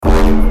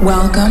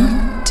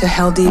Welcome to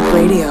Hell Deep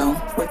Radio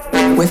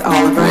with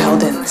Oliver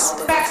Heldens.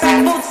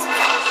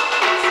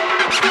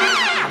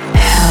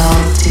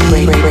 Hell Deep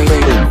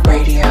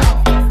Radio.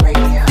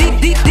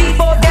 Deep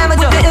for damage,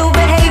 the ill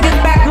behavior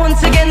back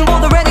once again for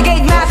the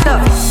renegade master.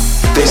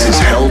 This is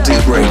Hell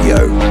Deep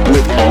Radio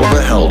with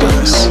Oliver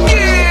Heldens.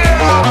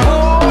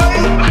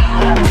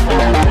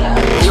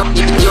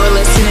 You're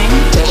listening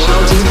to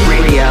Hell Deep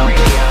Radio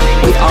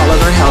with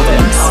Oliver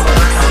Heldens.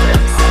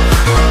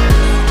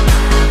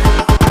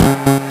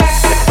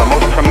 It's the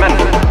most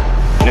tremendous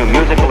new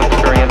musical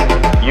experience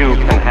you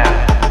can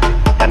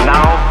have. And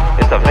now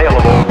it's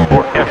available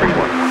for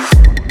everyone.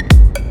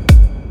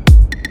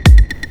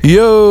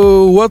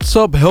 Yo, what's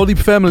up, Hell Deep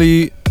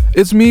family?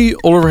 It's me,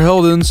 Oliver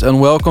Heldens,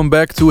 and welcome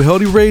back to Hell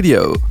Deep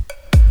Radio.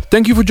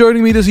 Thank you for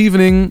joining me this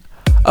evening.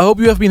 I hope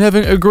you have been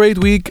having a great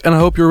week, and I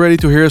hope you're ready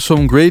to hear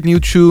some great new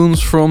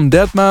tunes from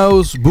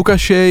Deadmau5, Buka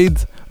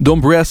Shade,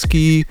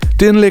 Dombresky,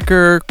 Tin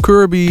Liquor,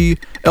 Kirby,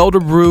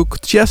 Elderbrook,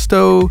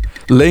 Tiesto,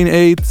 Lane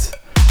 8,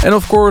 and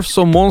of course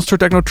some monster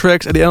techno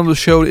tracks at the end of the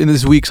show in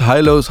this week's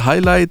High-Lows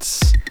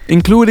highlights,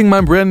 including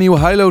my brand new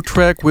High-Low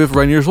track with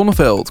Reinier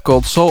Zonneveld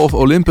called Soul of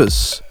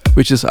Olympus,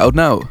 which is out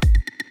now.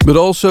 But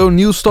also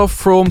new stuff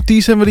from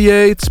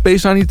T78,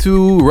 Space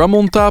 92,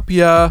 Ramon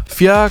Tapia,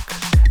 Fiak,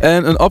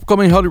 and an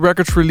upcoming Hell Deep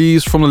Records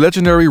release from the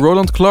legendary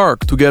Roland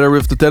Clark together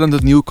with the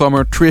talented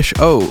newcomer Trish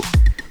O,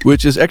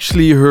 which is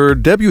actually her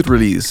debut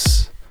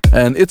release.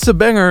 And it's a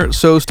banger,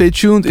 so stay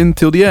tuned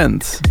until the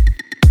end.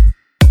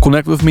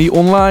 Connect with me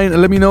online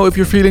and let me know if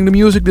you're feeling the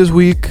music this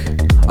week.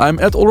 I'm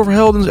at Oliver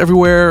Heldens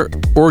everywhere,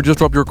 or just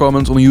drop your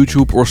comments on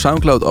YouTube or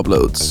SoundCloud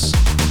uploads.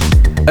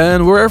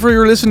 And wherever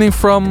you're listening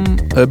from,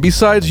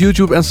 besides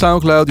YouTube and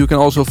SoundCloud, you can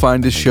also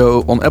find this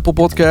show on Apple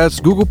Podcasts,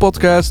 Google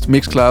Podcasts,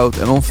 Mixcloud,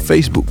 and on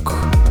Facebook.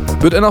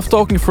 But enough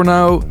talking for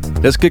now,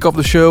 let's kick off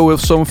the show with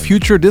some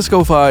future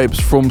disco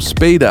vibes from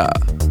Speda.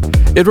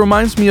 It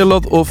reminds me a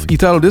lot of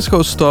Italo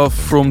disco stuff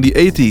from the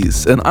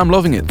 80s, and I'm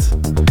loving it.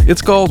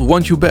 It's called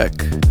Want You Back.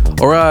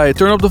 Alright,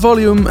 turn up the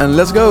volume and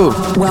let's go!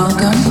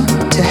 Welcome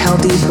to Hell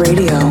Deep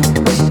Radio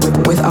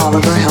with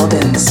Oliver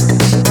Heldens.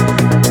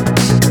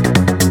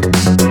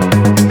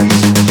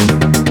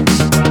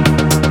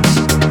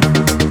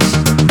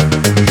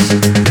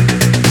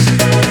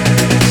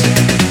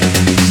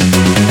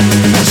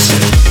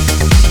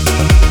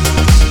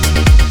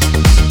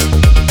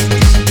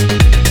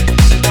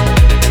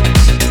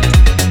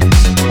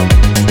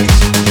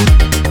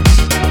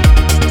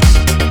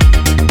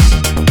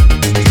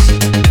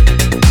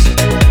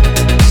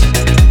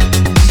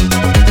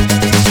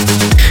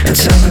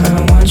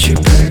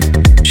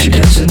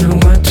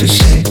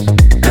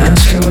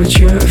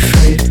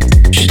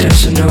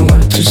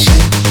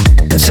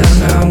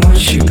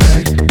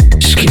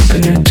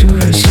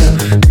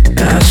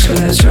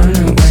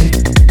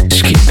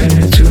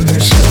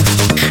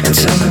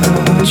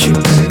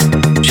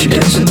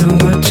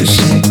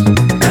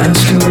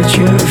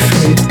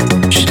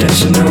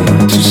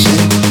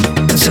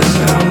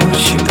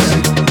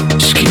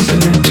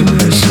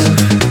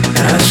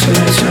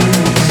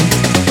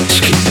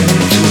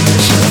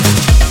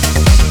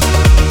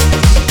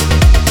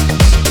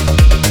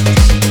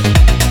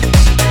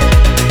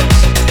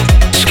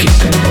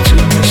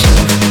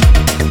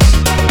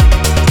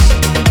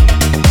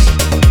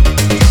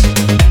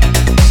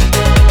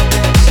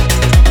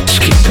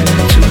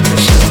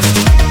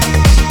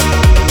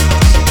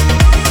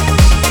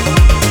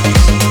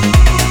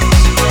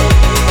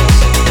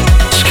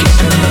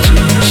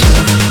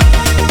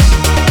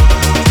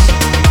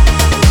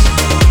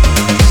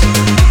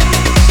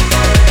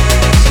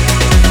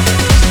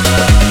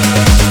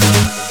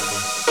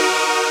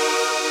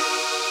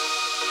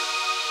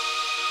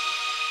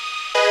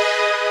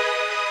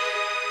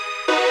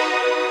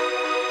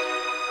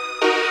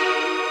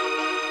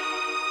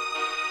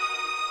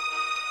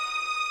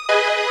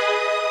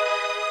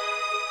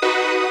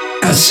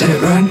 I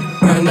said run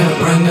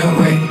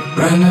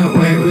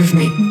away with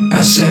me.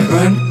 I said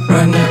run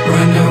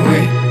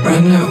away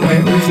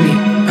with me.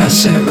 I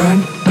said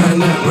run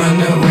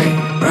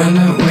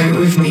away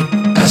with me.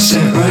 I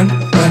said run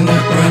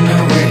away with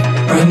me.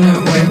 I said run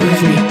away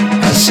with me.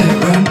 I said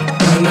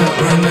run away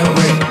with me.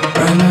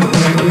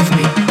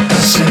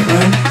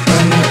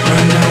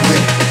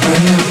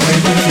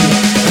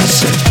 I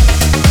said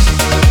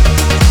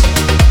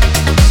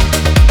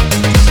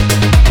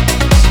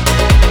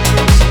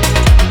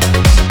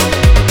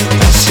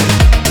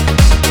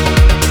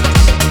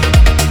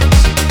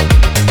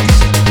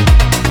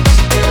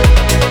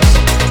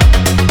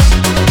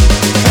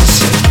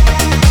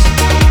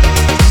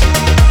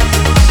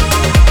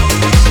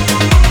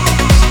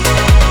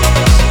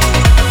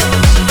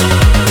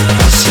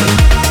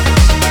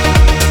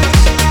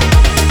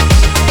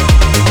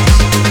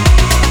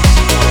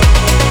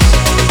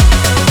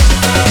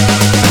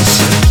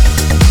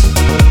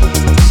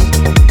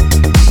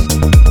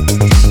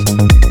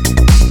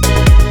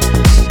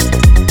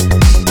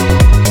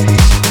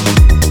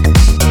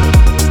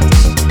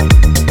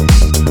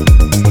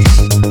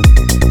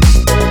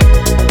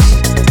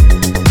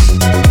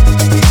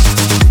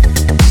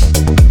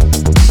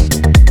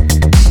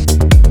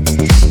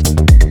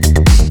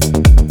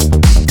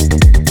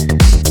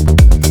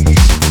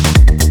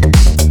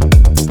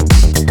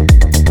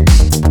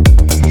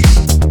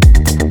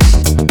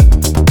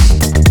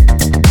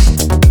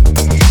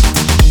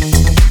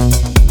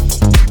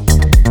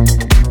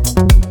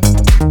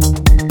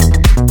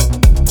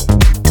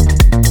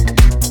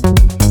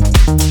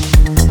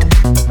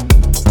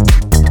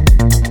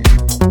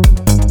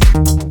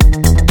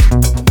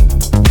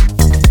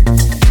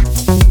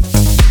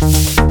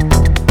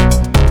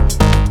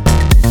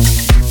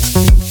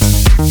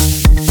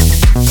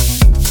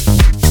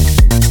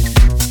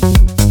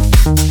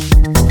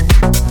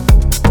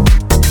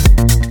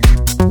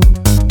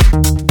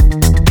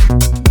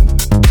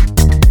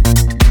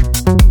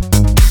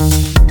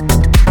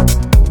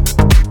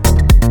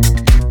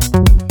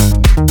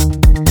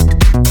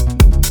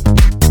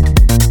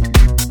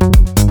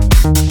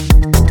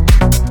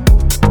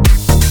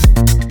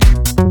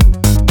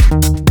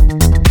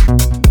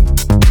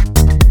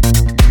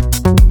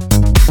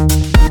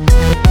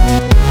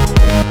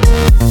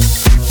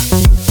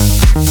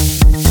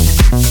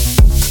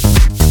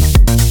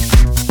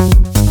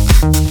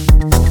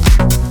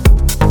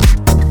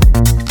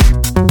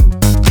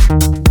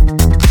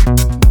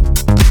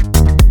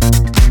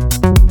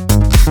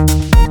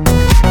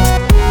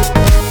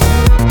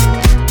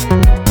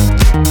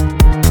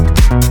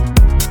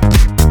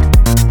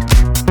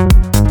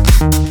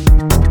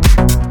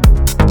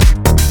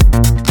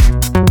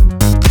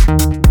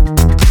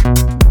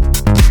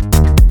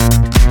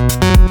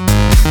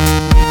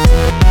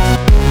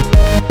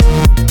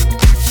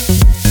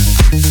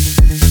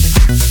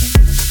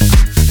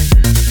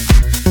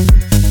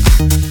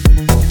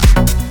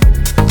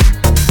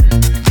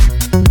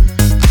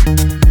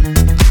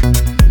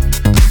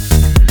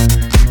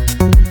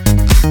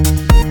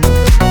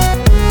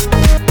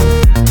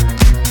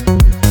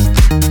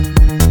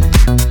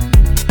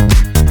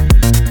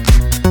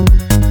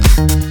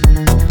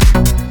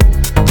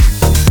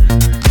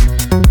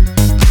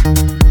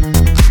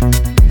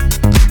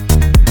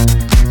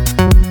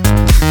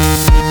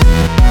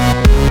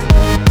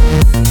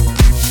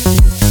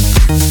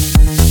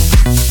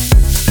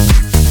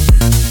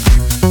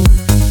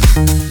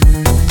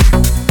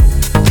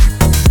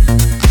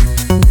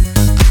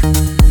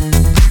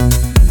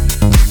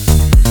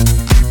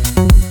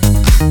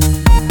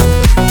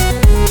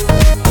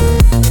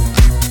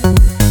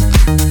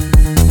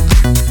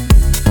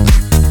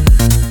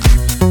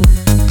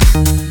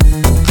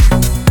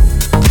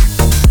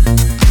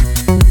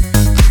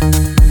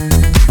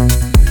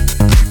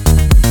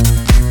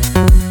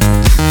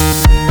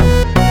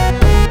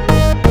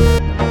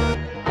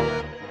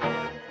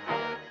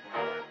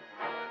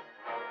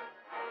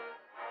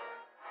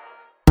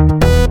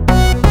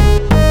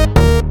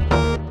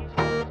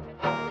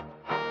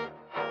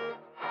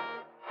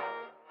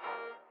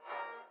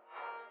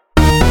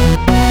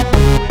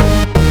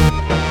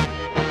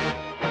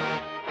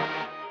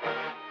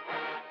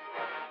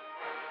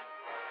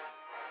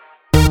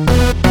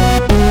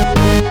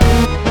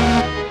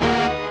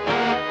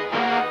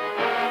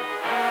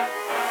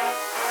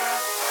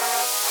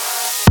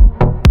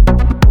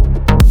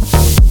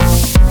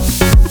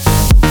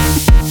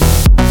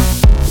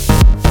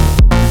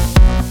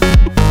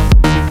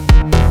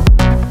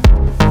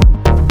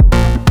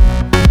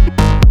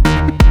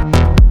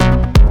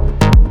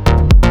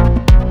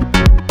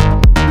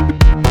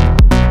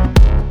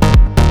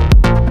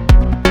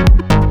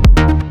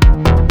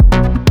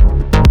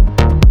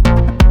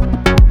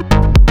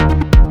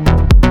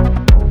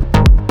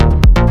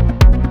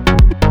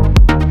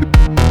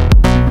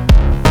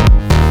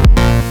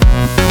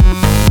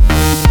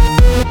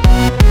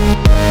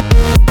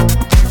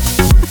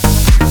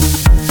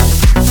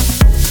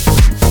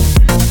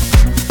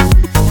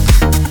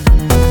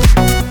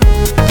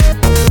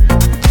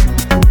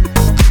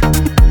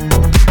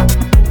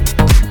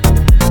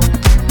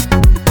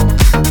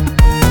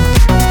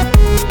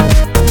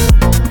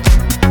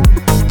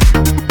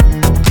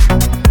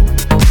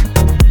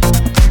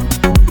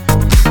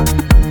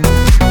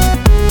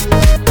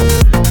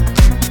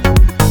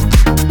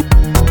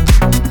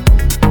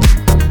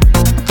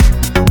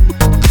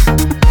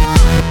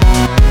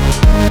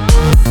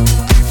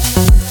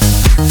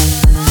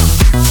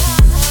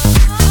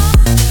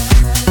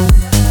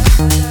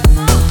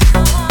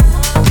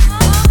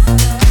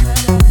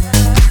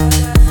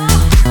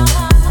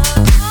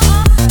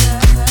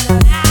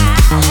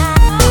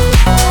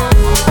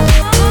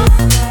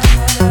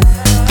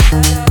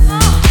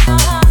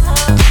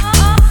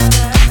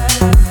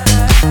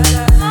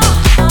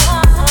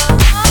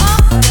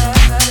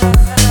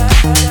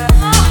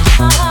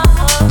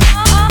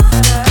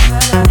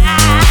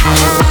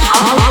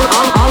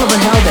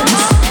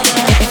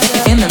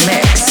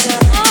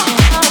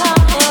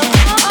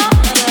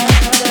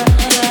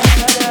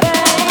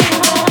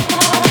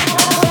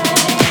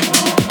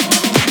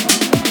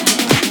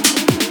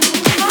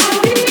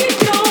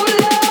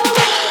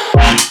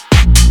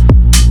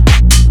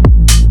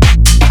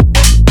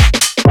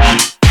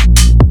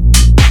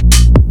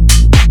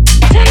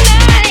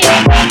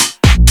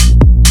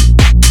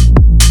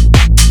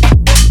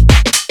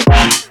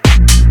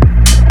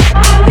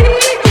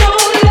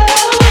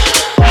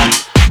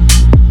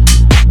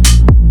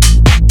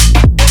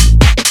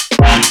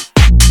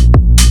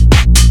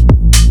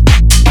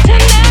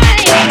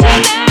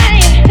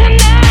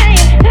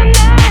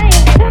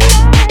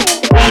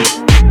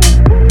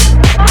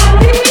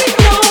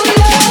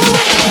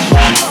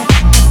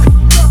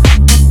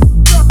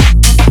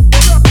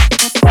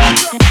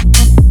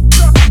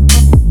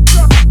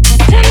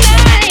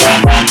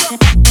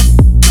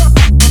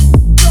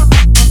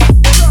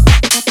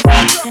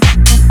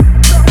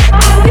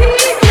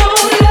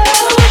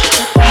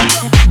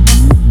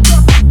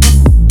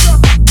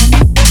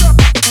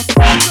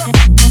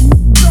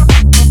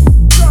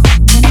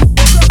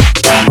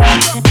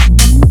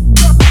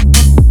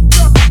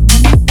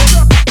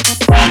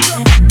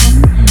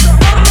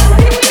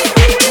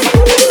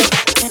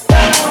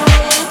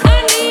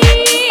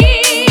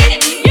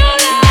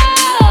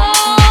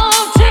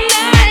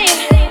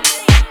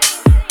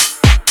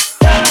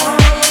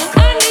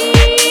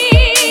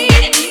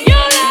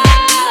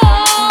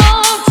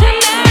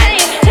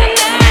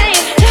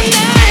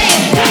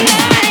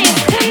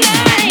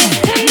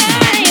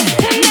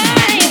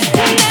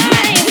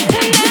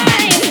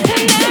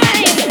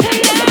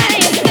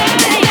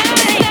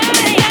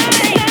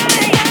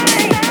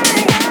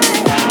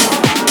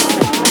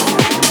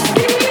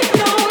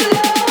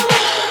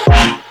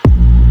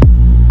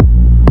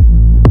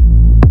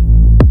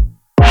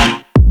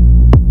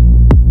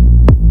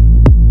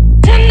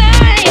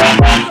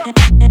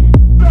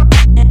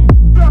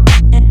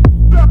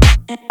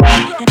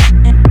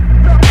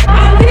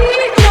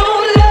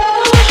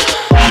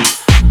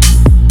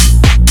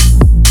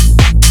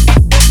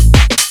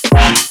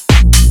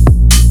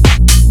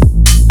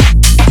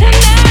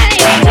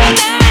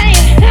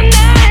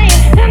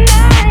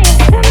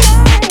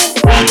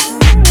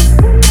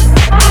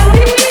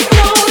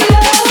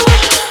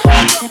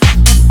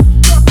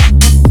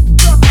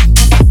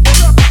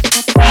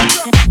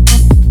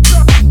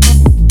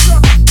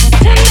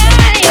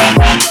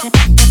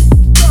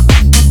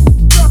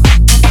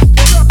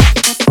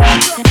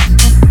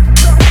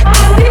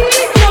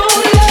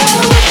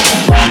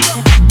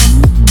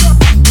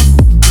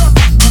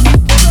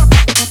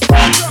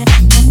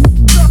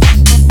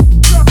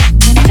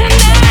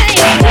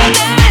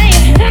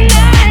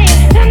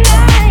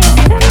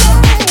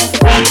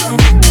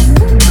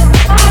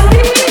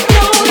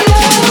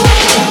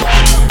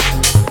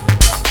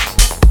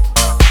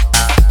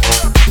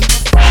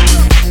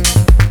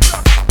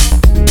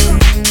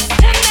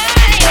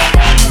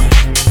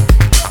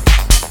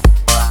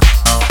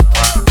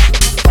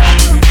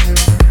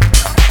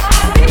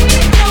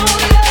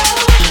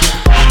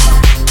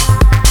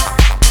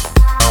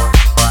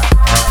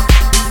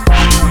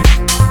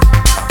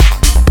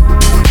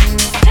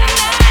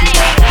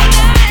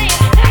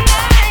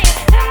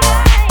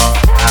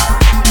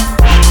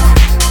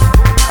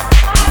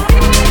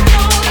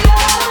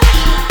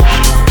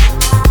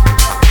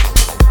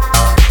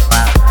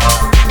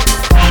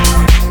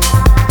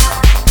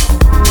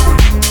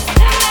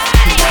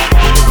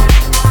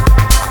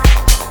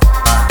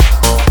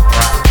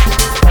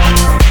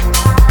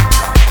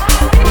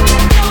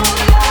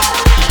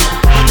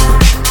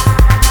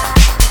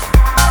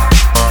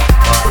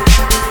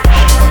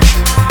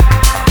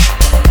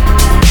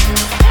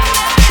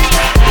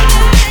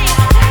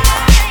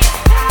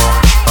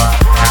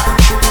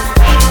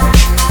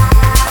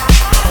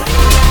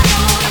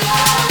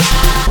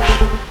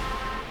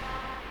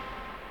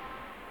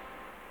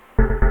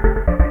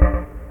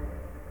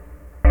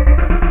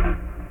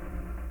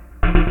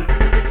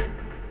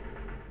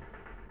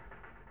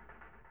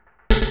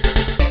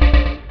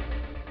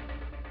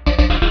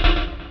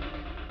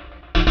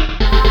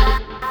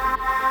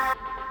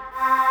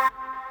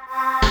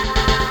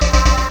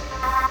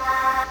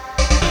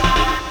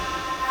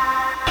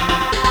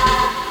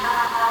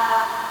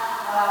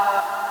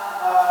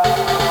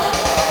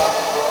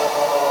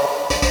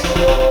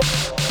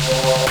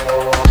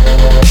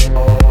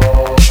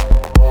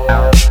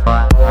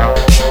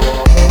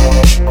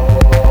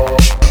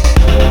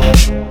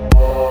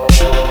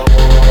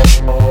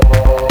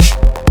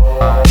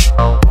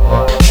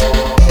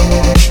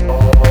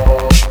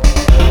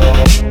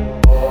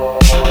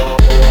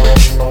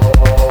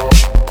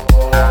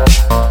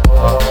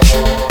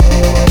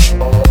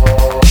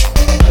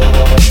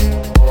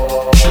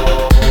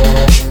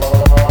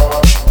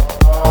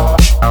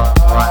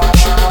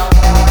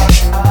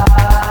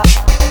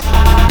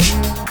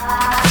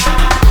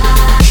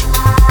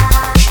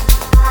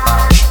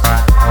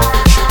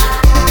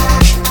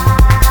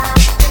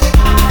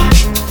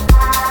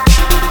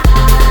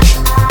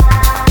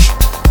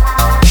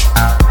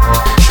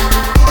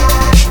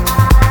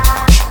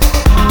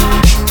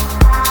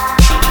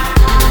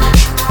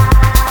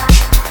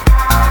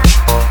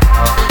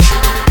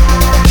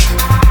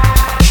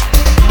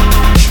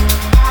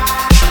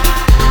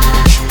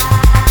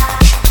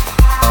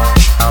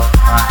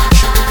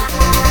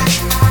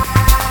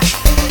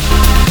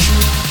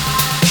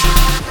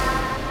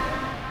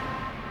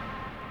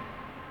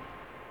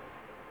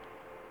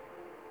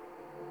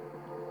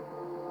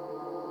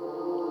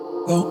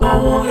The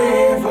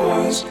only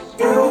voice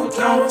you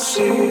don't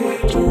seem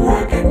to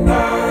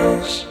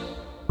recognize.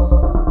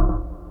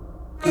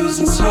 'Cause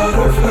it's hard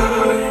to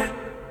find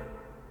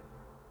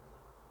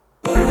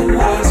the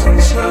lies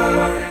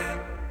inside.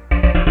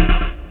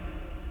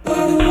 The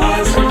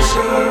lies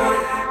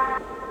inside.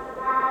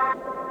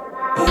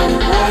 The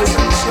lies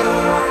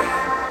inside.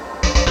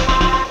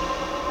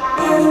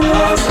 The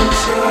lies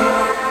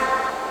inside.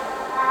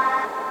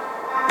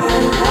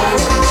 The lies inside. The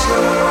lies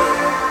inside.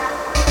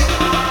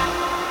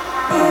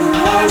 The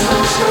lies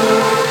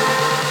inside.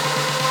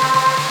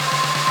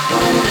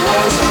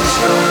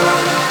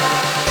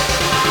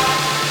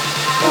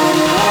 The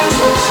lies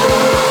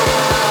inside.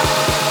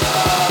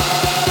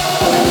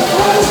 The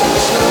lies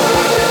inside.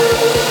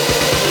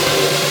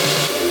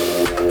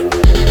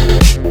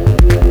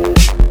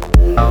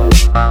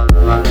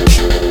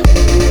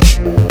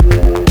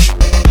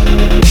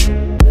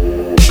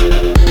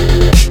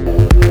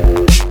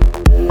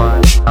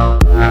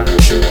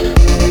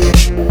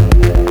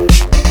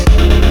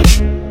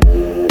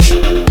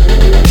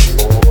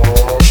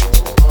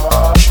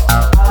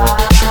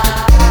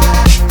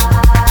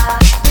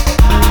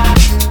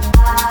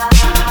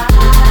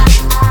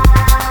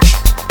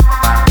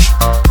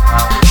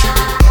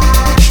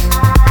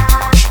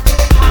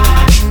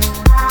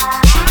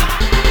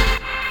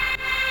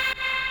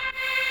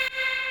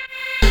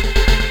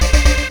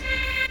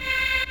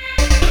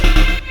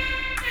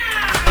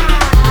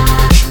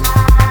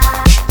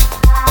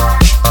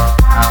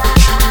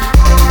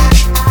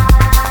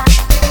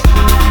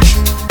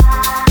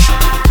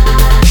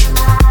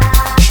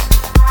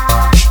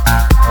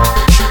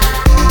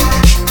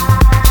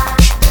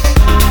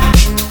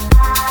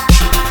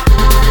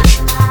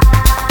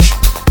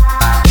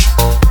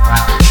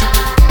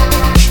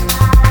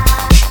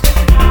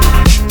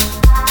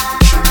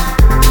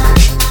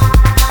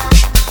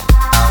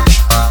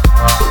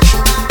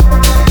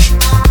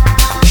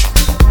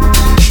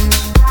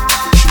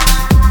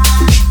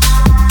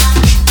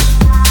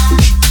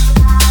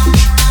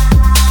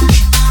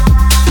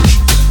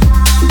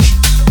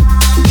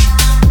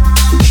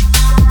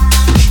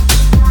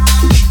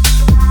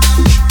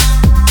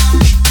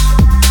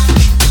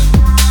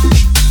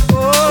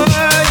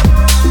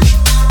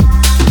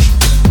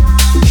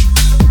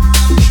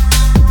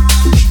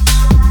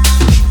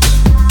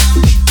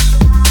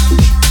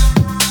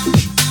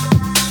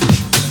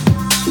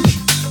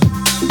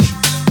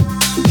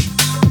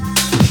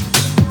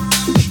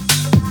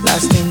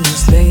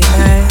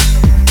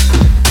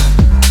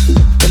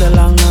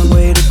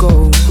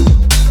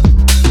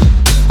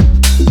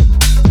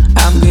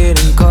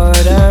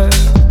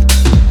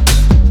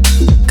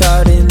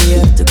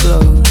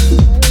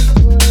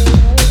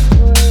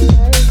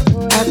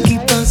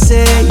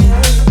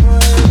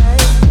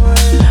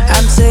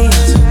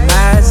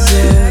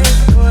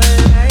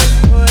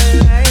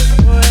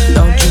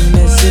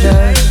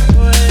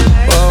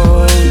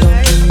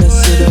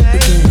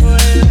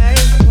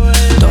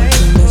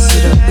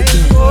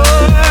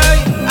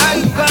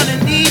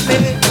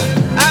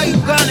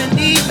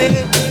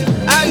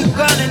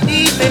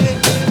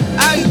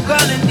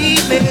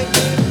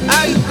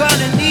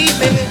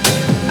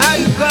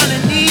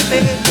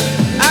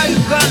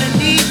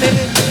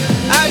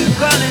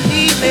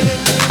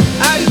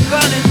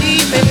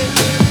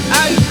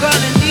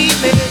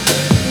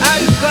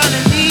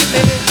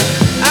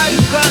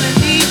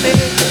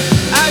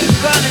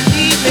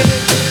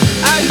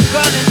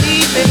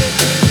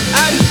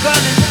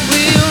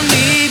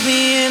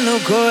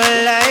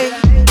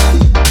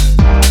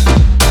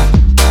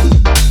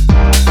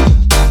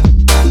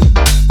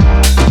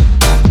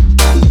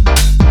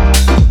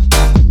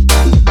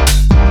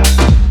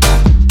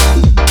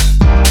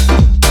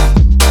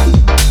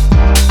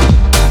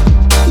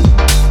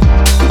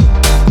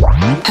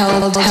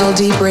 Hell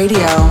Deep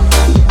Radio.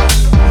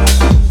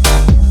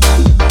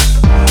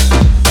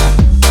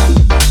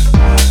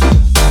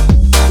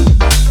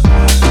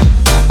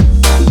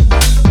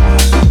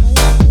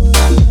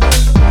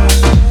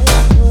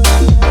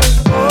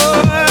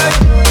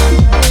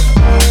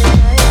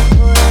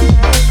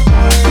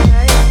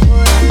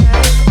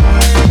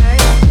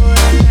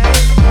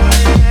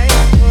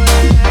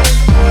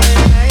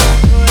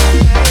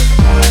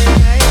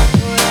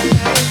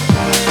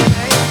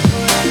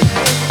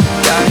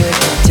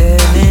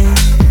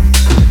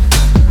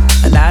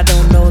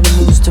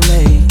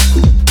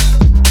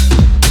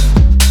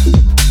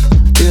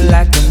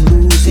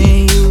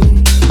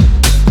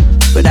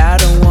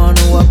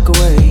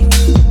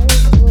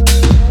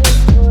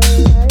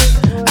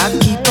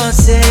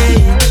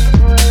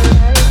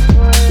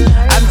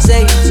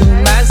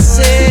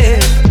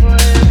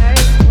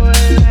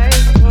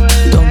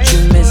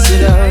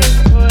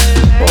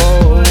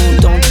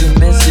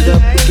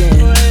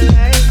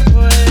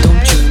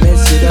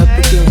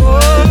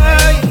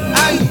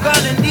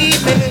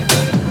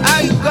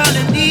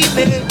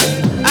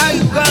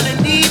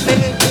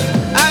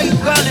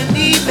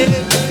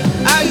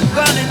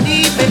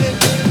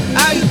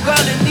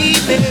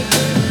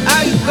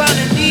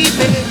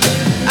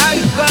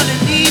 Are you gonna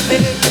need me?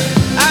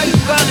 Are you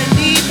gonna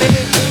need me?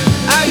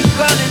 Are you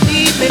gonna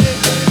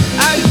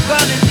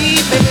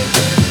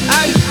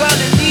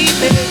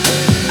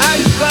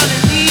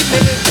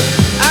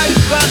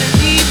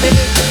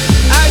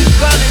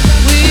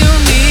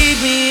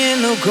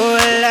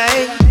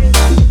chocolate.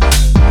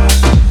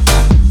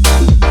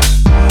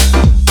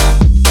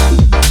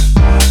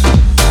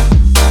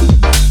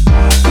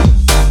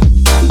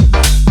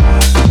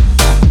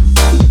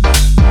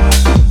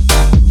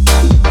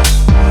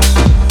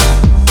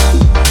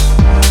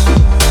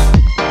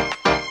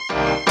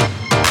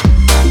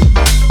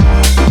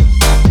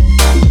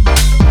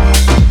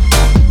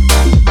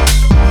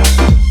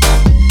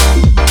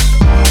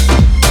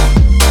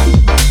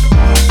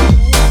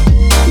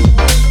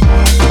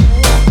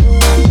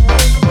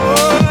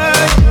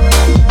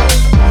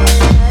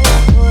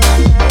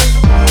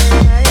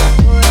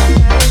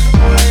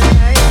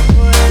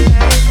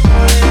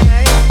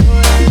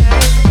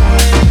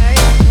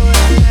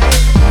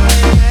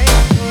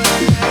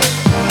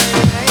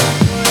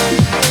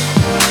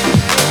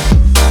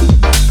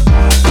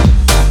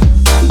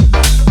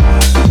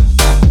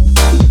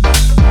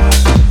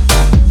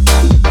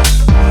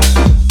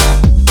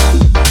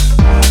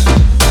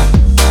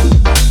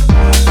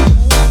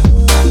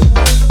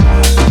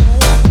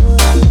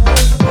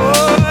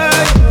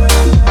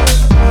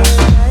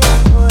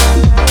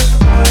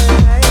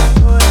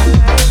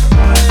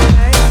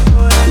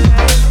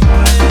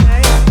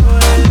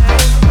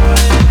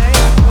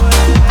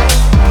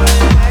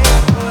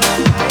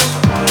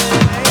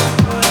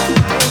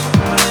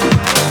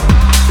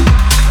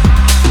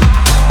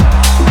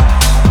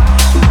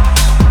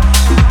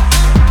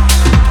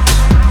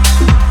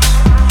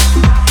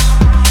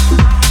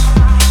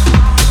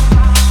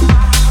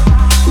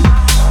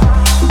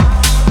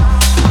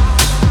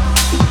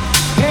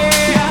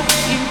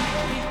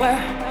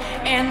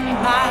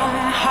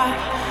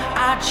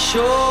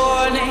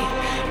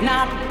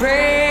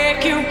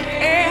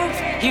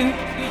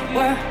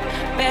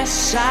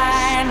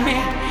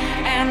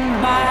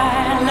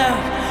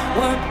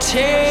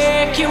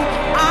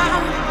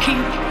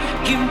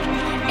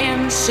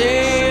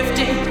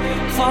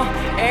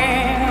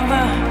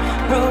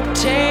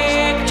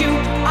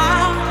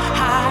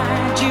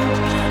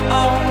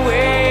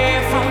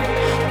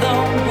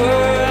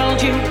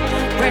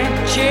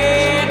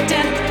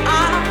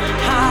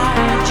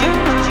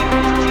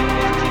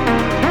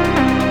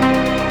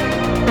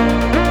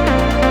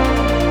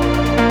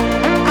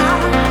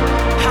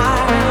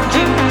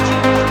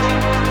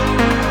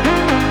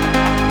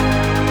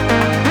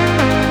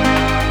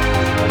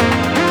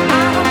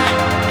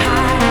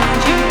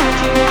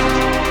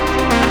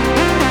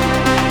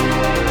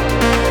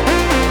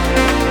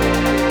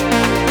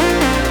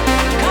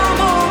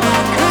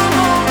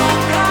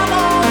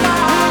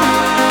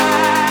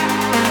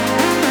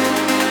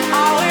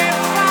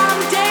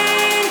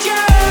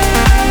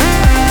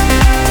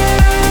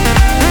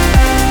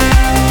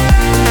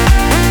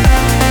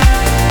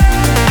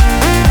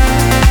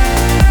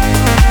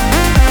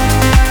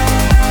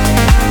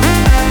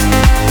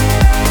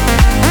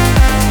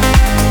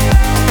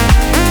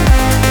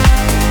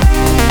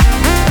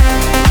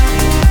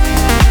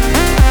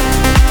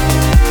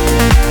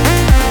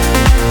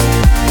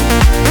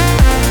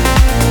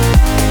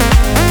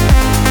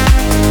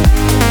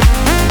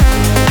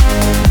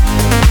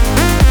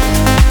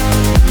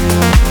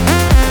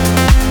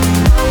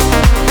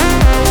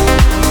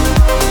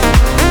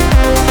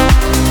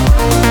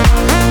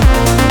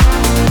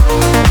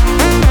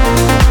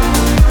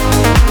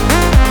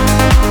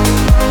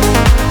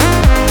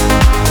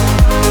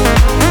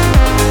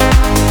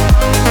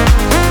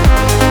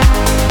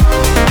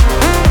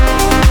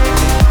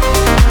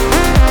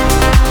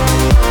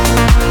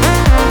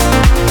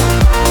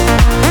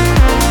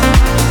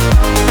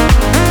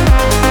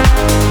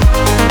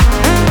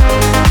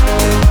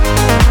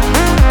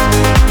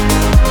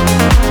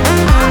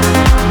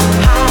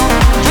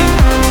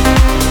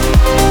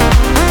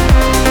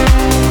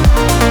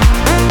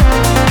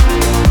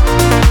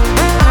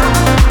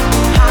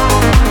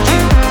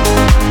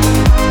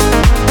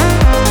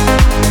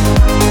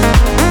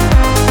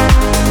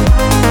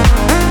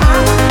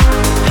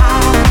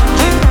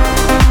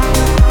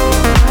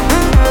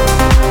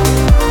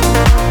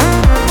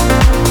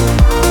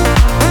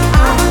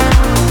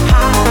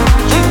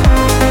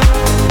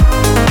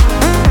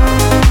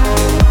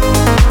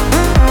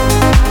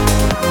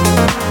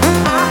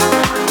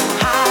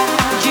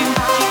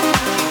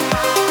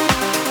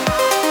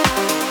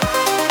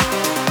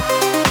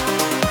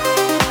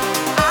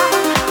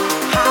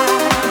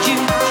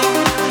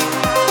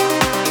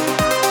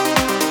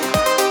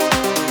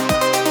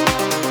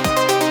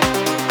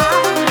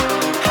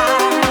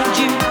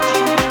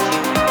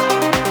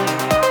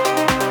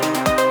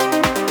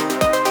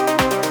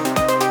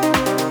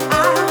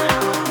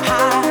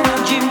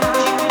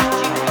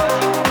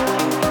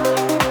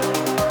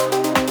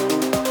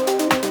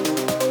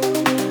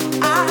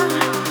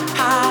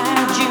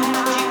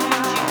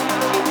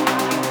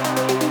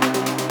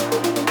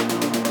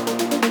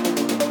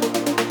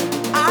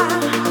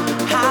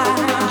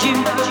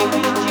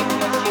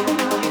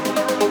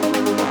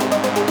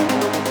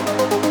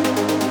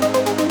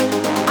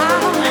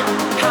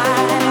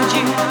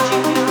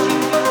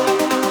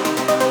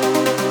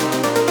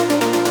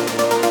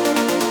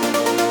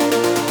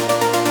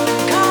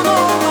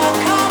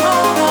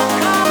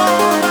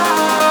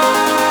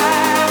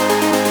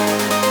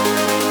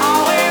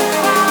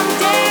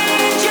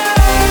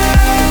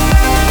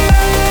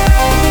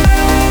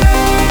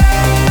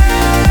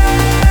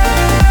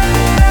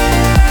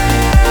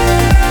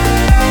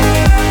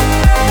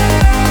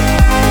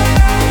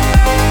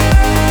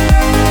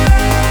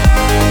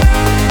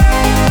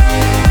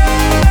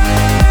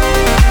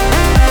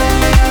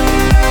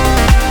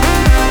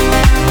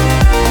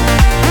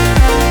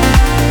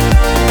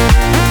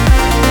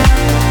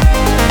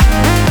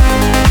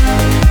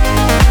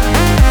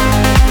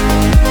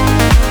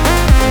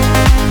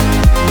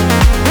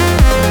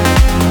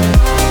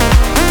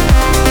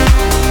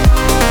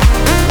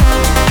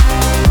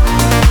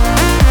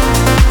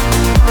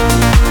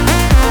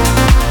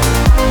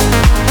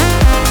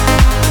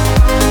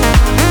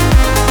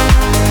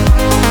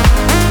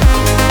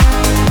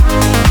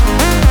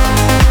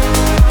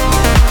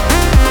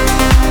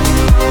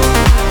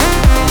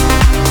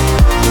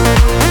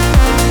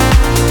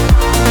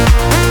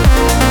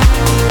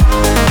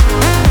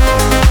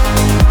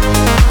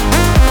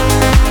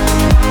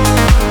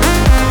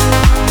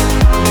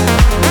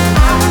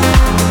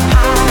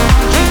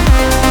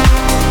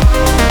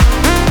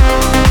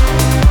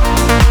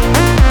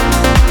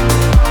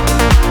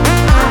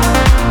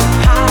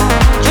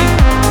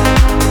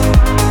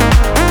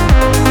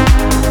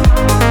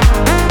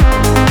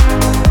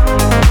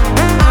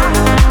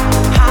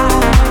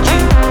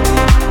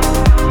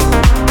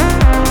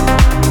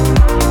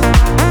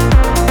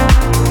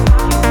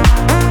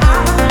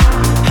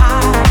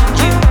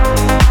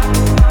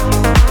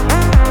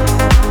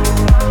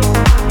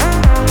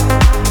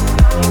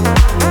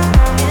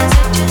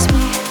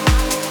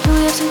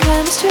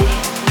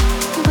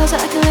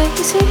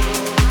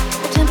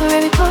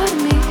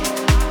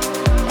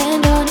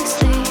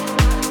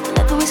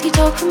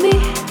 talk for me.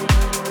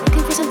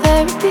 Looking for some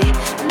therapy.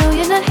 I know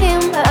you're not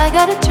him, but I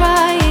gotta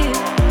try it.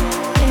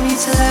 Maybe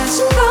it's the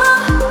last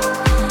call,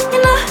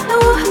 and I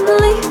don't wanna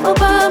leave all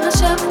by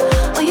myself.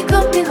 Or you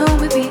coming home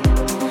with me?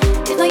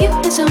 If not you,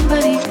 then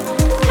somebody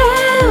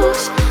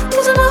else.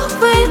 'Cause I'm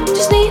over it,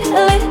 just need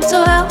a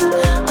little help.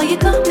 Or you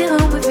coming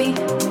home with me?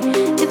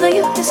 If not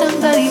you, then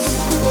somebody else.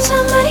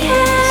 Somebody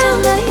else.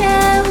 Somebody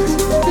else.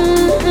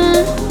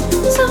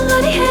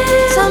 Somebody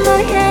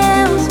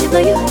else. If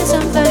not you, then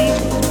somebody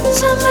else.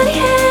 Somebody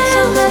else.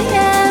 Somebody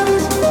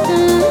else.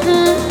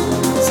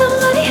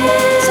 Somebody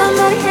else.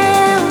 Somebody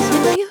else.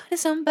 If not you, then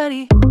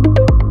somebody.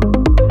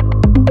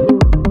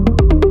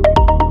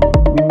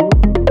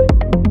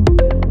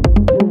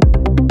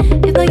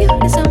 If not you,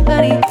 then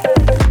somebody.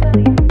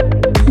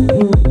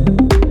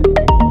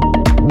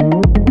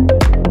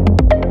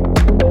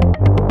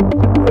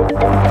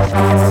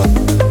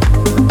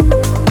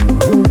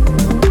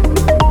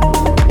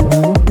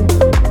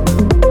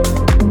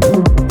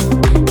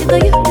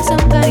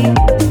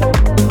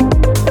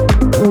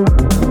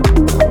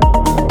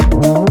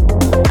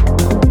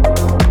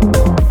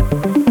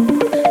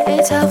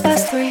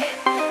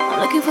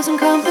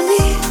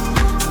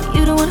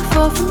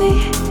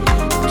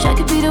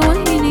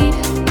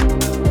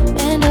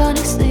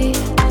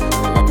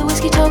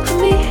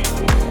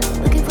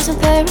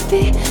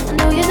 I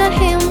know you're not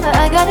him, but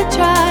I gotta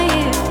try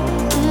it.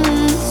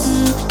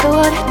 Go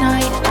out at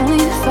night, only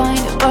to find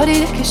a body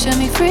that can set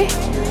me free.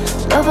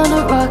 Love on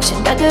the rocks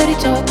and that dirty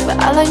talk, but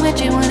I like my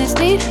gym when it's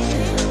neat.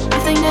 You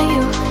think that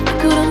you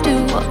couldn't do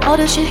all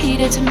the shit he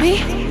did to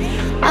me.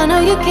 I know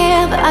you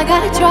can, but I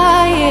gotta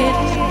try it.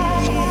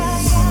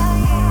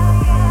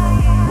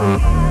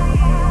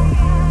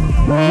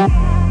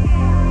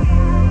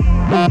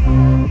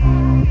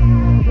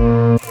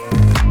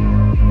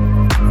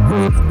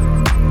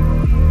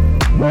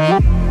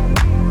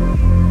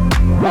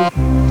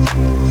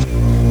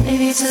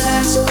 Maybe it's the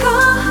last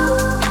call,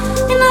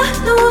 and I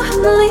don't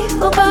wanna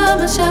leave all by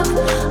myself.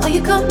 Or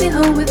you coming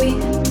home with me?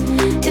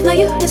 If not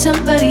you, then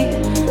somebody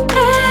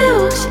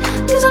else.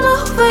 'Cause I'm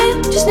over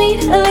it, just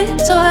need a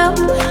little help.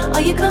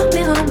 Or you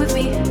coming home with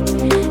me?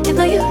 If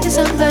not you, then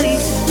somebody.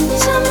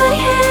 Somebody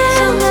else.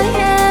 Somebody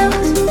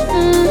else.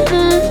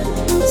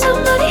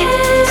 Somebody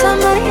else.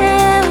 Somebody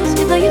else.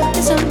 If not you,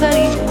 then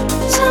somebody.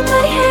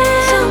 Somebody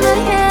else.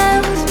 Somebody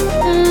else.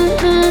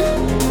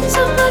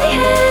 Somebody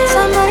else.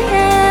 Somebody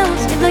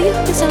else. If not you,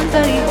 then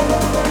somebody.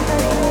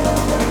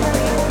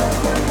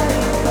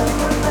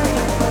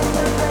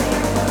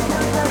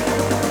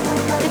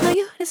 If not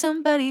you, then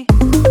somebody.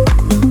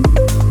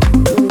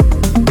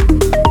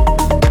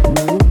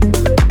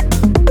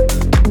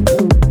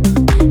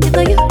 If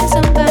not you, then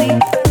somebody.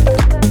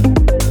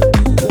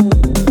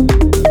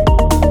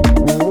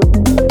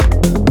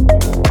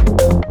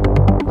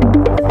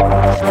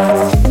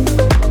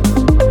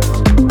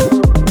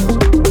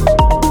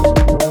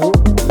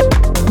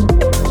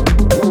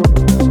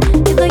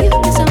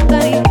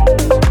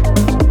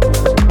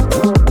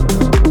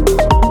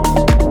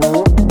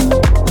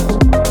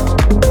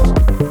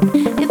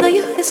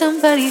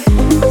 Somebody,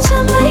 somebody else, somebody else,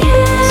 somebody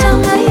else,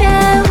 somebody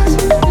else.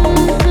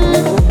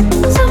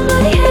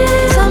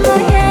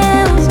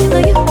 If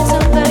not you,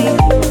 somebody,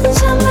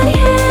 somebody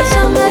else,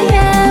 somebody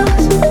else,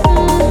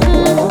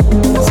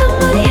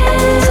 somebody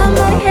else,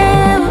 somebody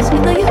else.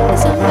 If not you,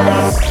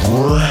 somebody.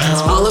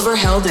 Oliver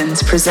Heldens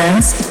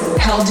presents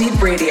Hell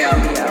Deep Radio.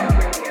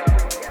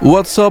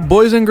 What's up,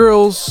 boys and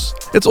girls?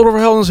 It's Oliver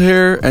Heldens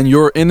here, and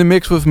you're in the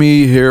mix with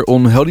me here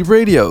on Hell Deep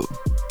Radio.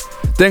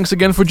 Thanks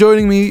again for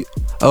joining me.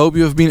 I hope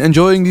you have been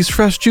enjoying these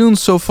fresh tunes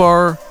so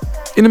far.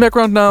 In the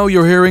background now,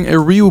 you're hearing a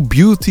real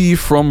beauty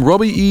from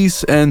Robbie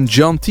East and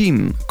John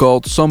Teen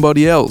called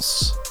Somebody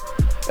Else.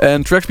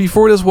 And tracks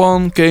before this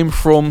one came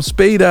from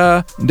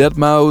Spada,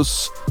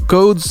 Deadmau5,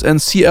 Codes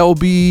and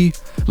CLB,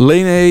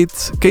 Lane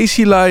 8,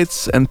 Casey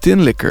Lights and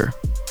Tin Liquor.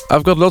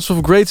 I've got lots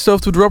of great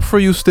stuff to drop for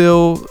you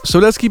still, so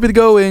let's keep it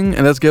going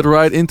and let's get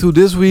right into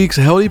this week's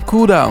Hell Deep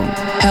Cooldown.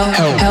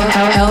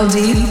 Hell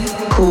Deep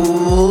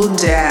Cool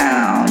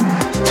Down.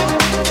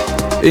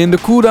 In the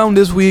cooldown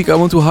this week, I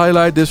want to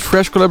highlight this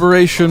fresh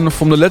collaboration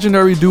from the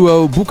legendary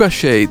duo Buka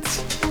Shade,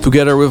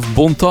 together with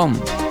Bontan,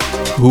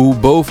 who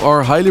both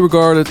are highly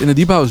regarded in the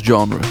deep house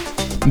genre.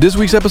 This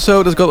week's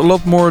episode has got a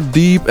lot more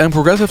deep and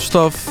progressive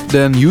stuff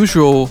than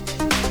usual,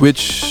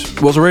 which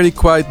was already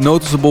quite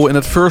noticeable in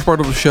that first part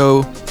of the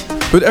show.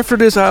 But after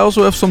this, I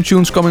also have some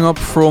tunes coming up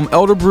from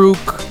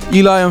Elderbrook,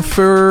 Eli and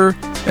Fur,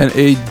 and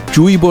a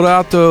Jui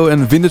Borato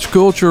and Vintage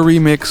Culture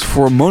remix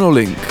for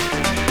Monolink.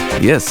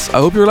 Yes, I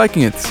hope you're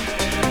liking it.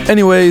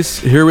 Anyways,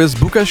 here is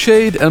Buka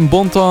Shade and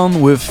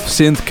Bontan with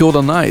St.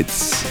 Kilda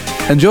Nights.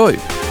 Enjoy!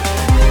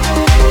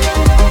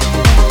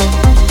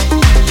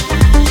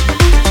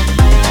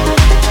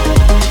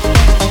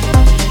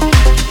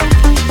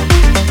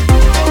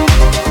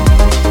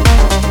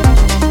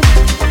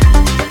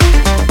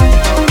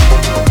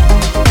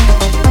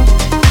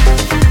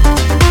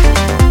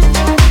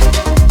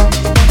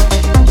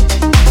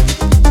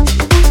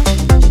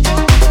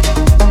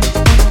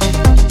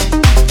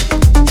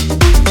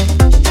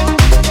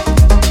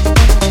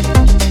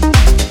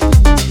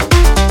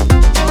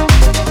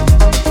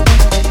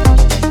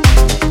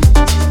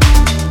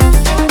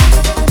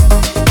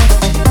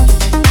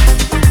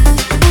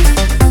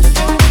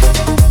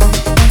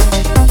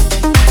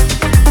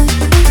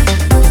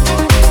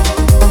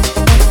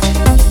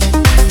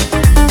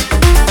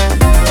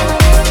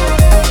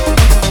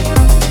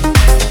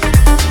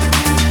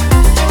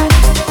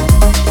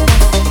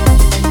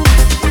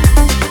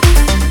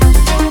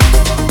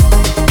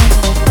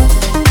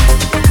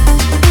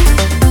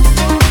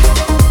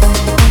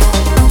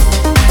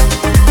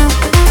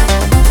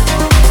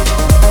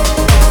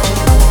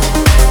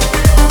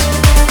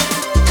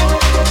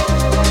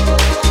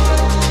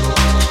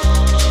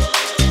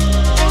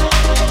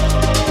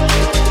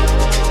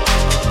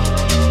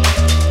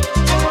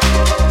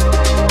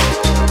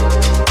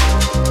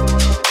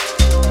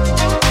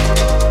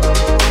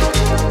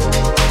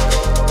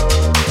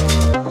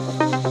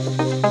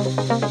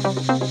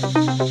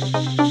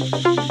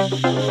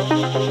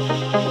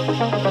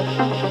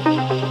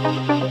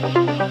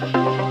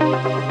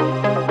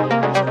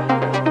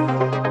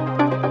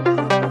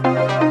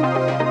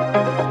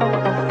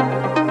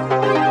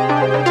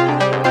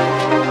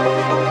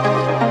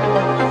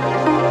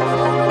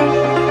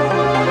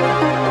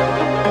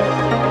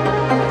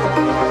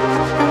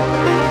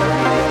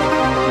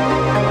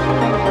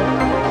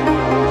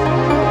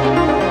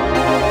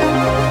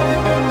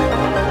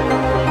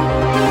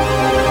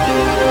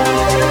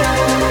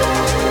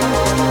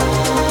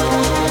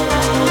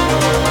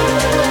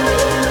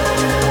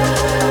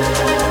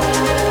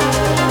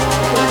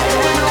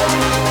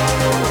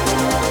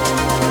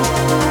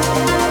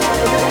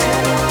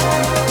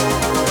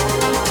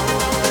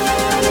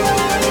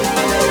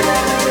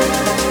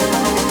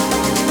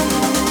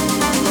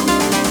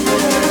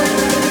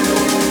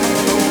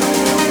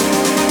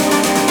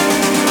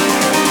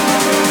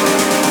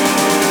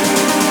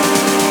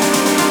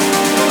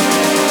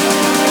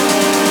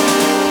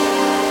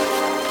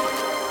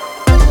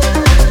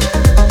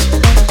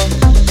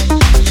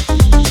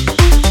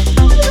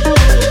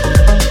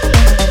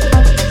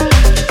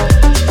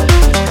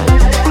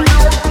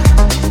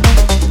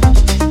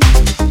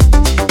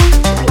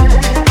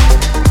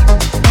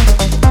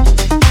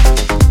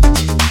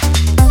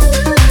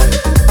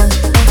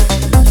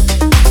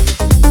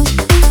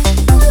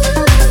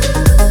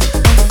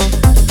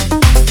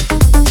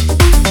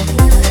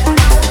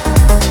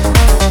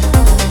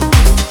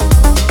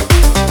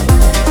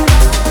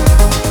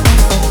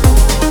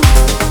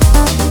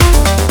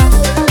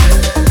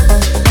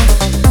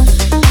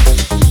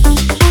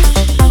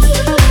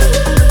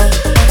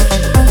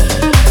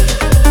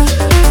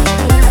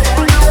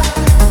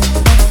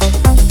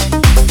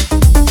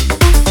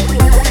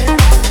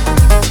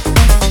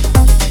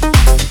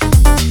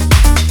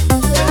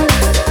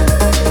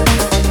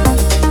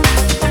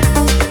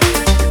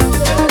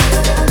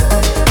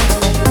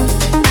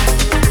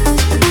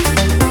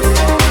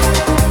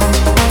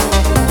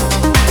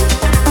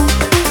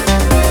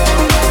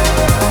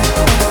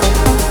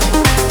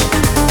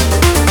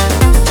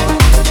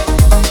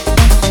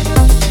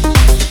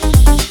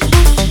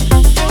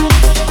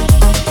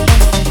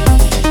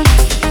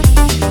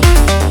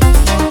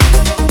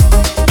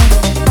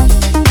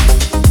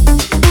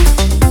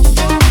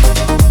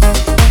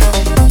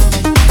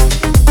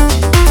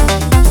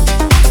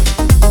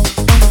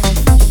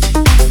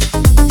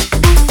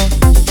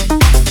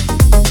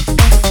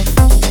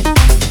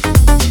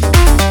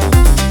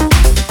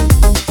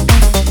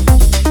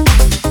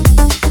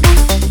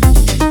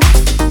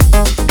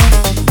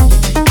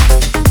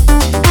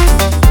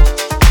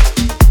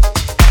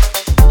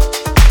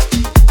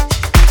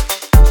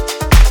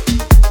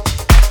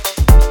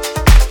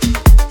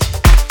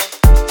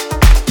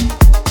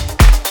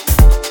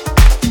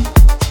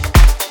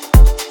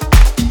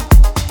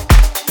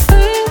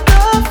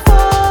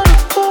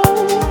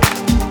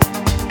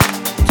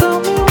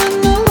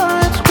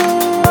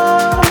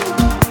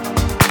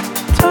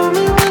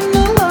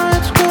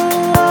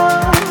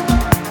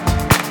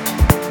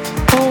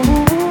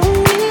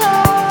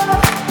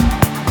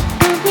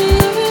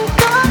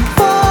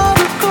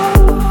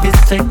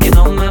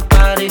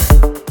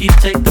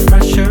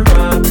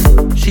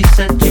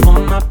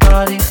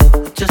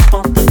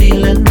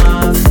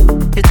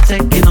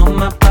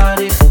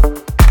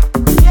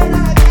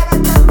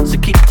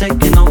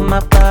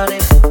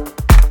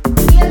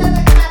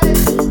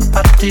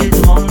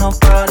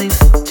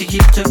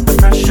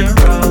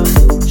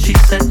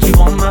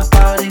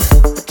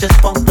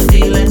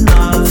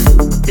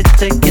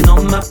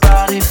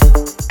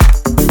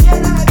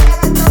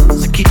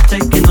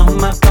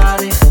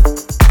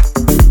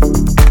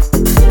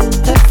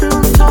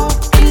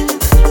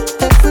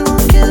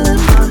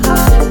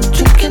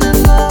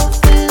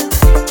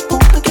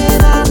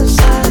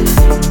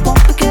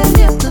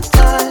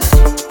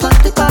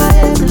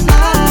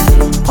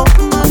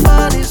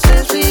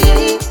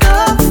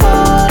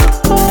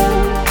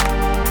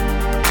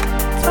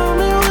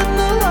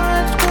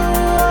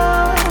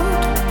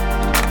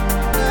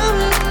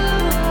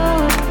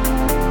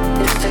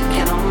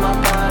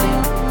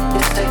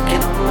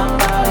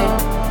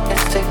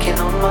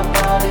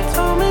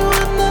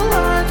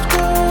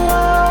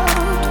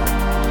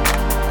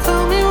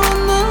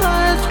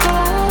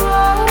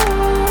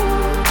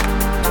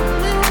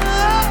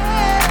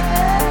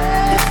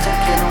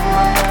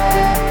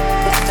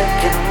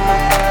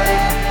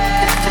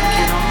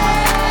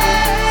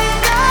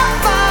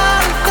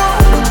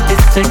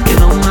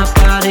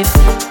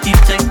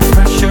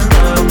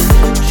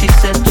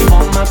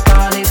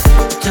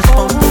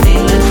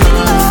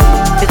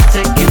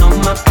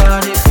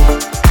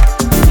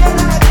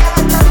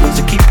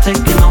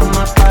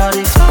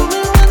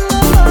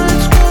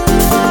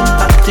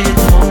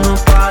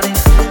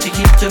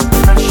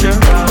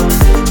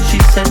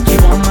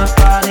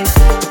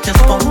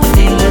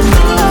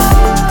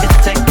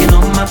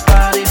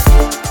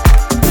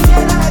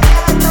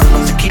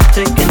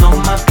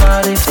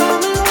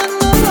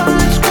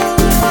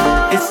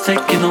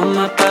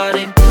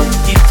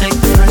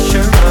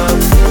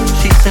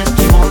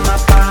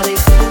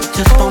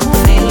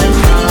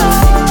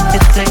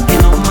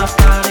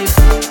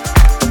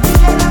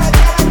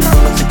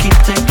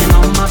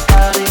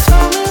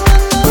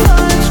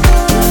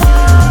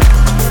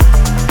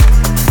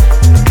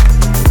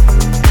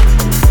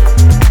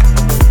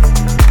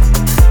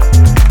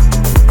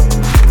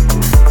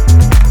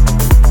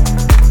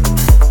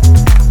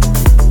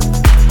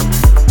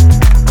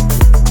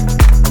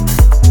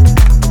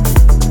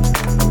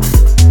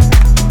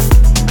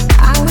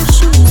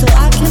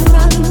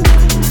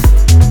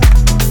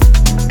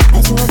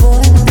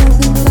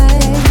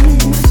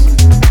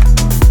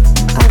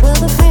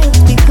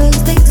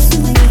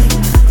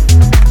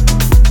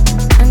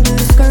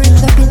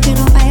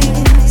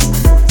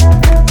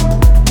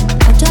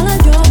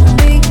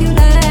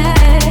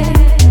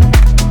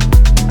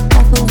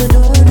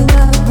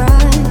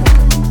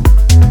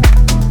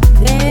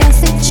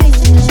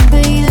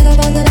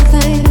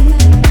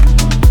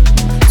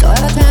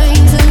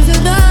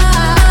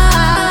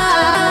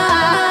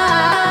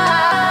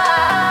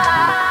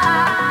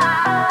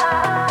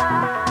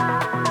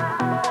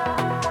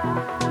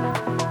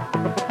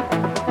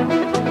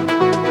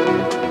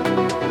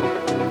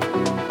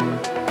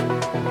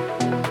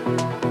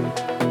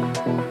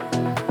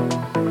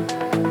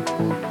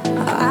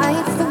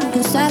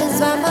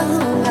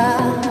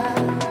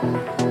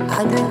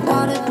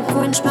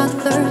 quench my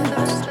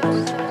thirst.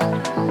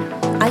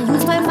 I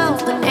use my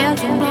mouth and air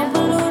to my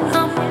balloon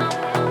hum.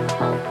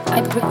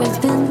 I prick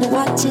within to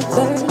watch it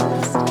burst. To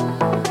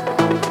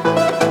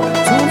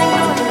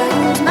ignore that I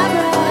use my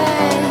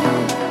brain.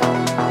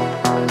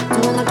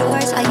 To unlock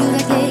doors I use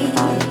a key.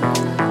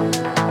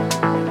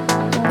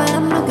 But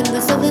I'm looking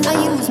for something I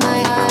use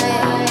my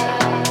eye.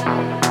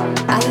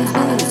 I use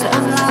booze to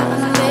unlock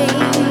me.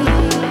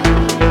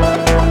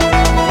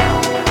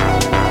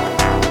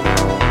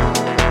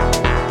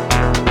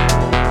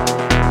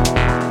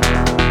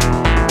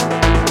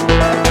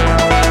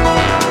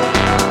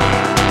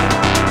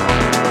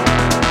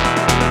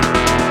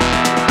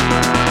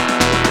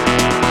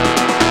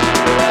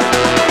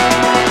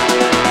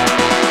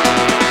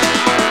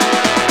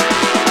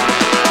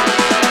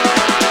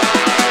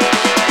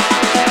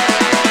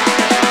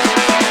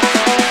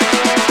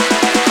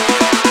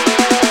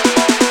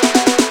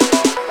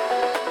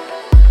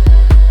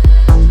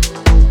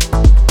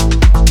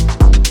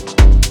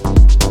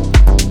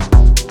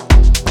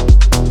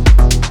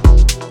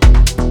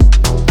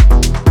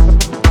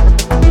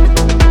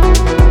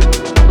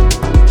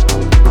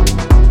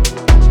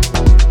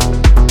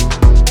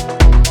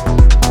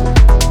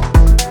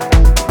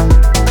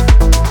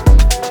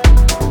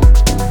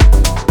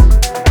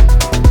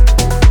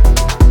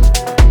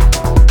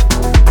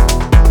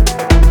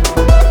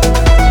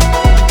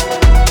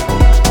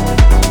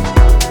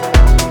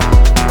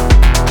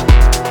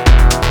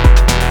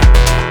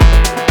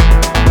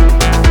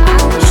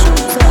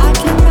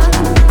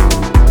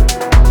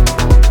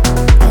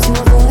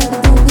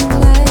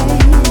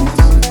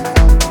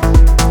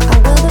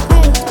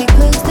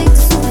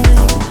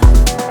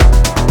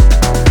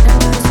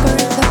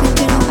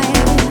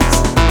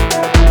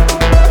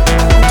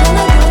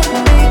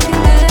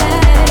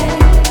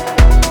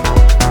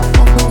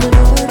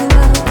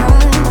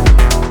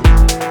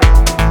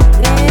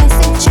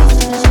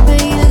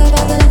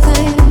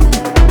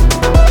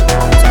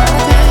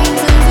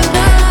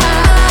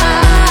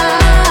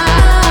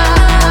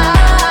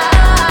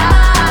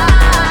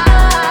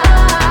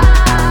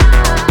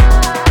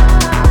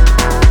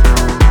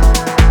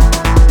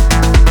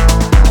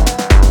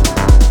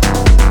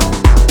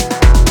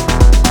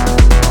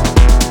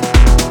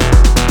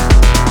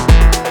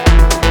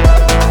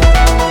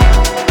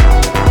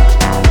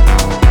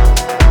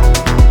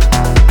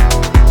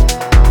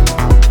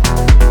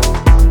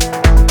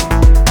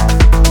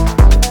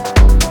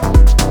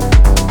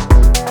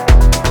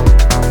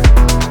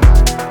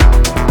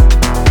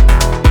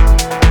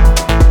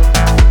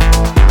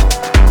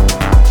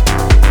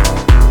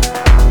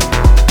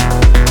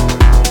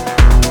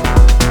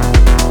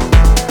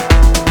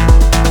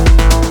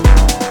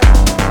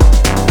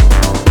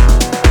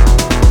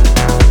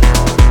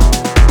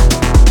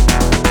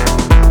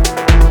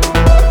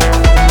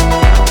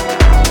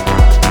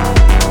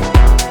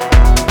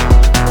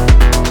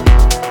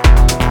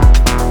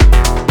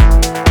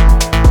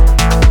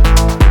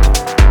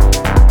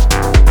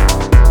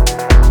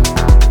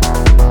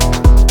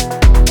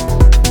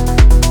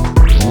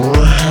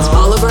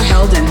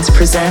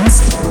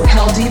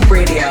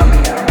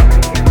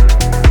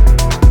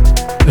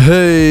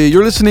 Hey,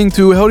 you're listening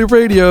to Heldeep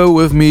Radio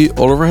with me,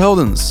 Oliver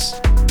Heldens.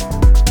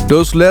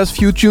 Those last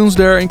few tunes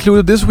there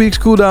included this week's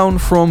cooldown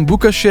from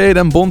Buka Shade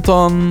and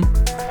Bonton,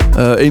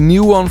 a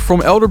new one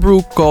from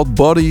Elderbrook called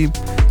Body,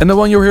 and the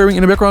one you're hearing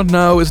in the background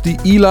now is the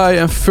Eli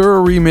and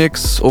Fur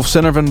remix of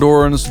Sander Van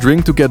Doorn's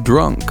Drink to Get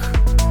Drunk.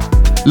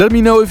 Let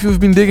me know if you've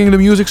been digging the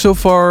music so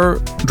far,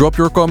 drop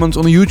your comments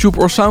on the YouTube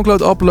or SoundCloud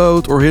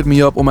upload, or hit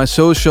me up on my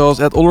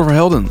socials at Oliver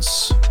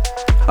Heldens.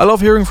 I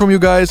love hearing from you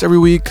guys every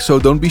week, so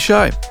don't be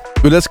shy.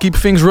 But let's keep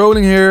things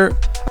rolling here.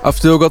 I've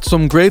still got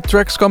some great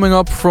tracks coming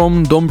up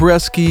from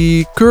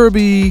Dombresky,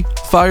 Kirby,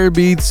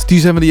 Firebeats,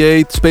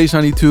 T78, Space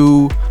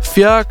 92,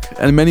 Fiak,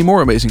 and many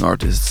more amazing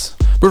artists.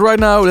 But right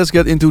now, let's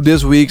get into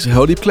this week's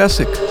Heldeep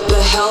Classic.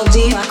 The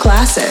Heldeep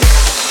Classic.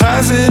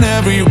 Passing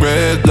every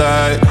red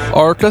light.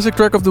 Our classic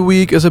track of the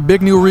week is a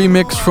big new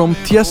remix from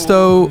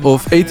Tiesto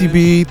of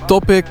ATB,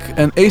 Topic,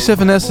 and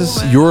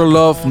A7S's Your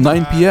Love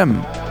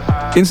 9pm.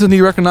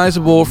 Instantly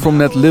recognizable from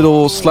that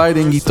little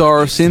sliding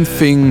guitar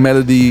synth-thing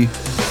melody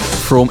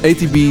from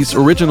ATB's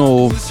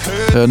original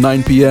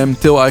 9pm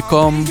Till I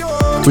Come,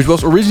 which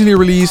was originally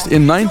released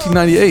in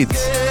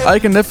 1998. I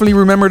can definitely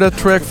remember that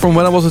track from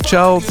when I was a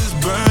child.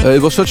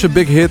 It was such a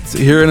big hit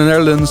here in the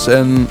Netherlands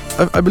and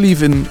I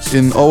believe in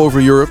all over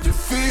Europe.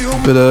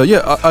 But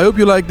yeah, I hope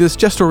you like this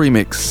Chesto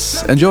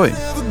remix. Enjoy!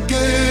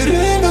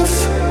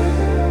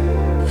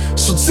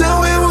 So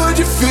tell me, would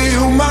you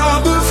feel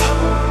my love?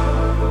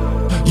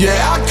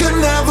 Yeah, I could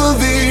never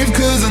leave,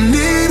 cause I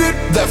needed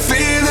that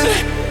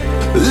feeling.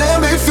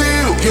 Let me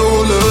feel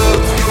your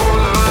love.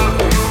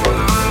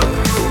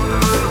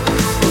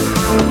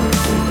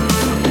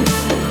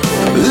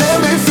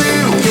 Let me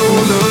feel your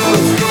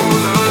love.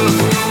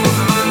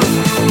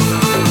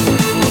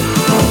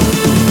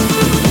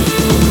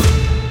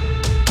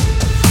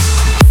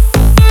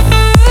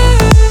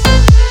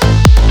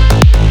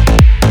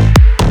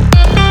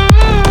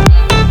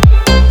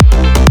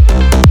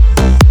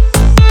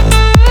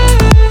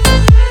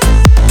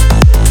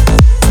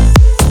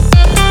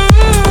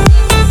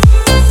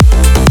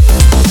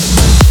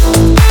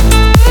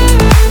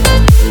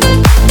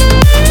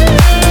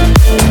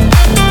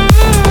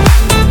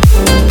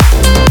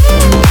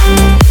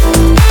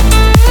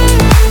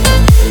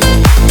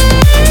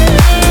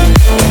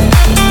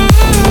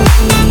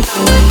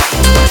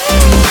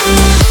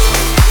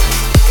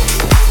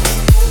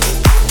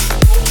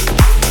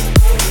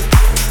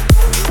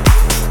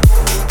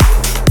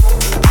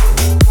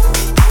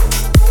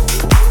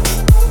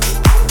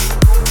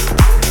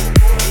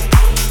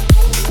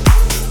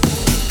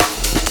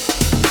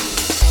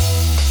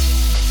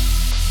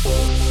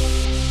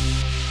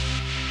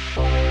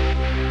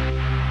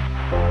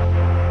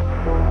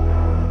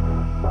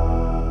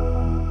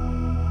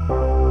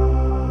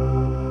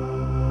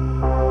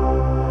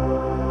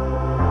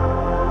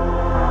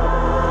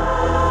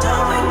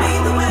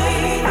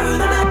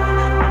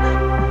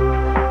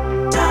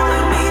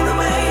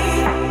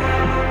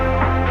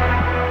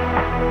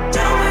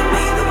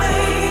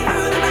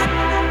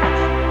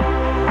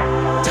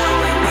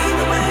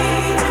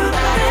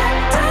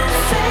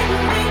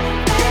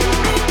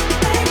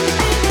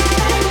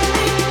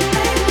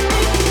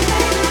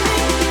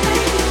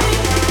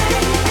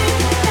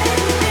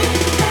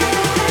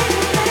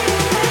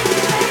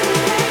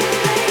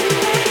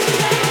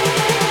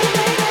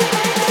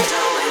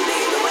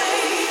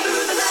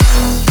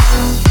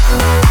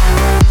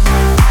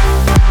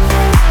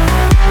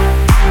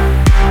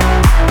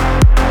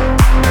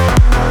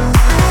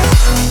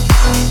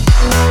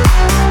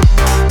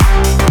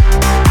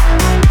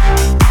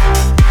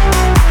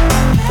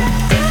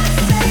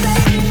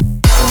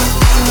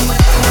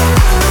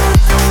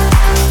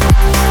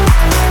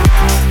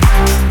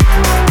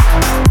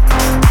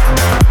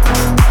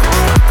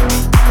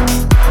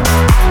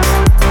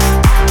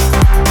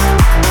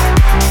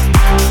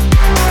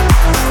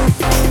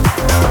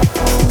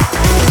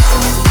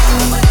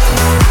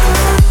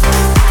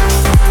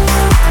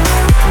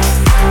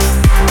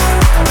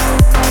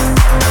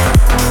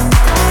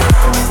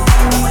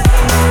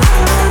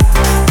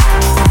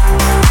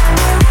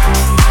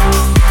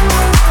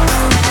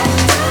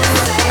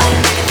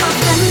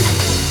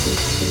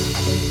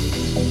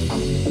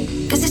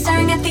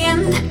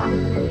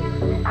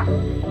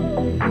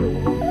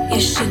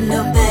 should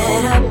know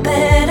better,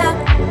 better.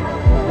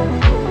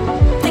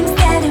 Things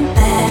getting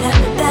better,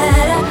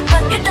 better,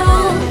 but you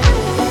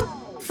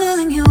don't.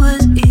 Fooling you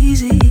was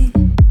easy.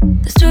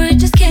 The story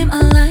just came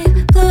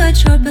alive. Blue eyed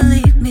sure,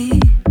 believe me.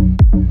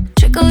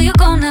 Trickle, you're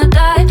gonna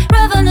die.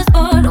 Ravenous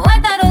bored,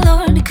 white night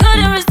alone.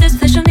 Couldn't resist,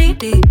 special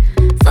needy.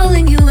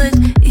 Fooling you was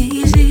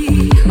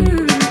easy.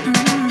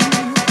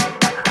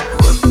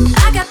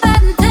 I got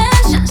bad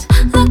intentions,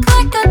 look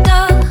like a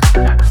doll.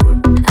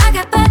 I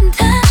got bad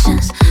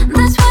intentions,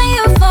 that's when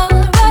you fall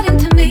right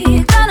into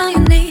me. Down on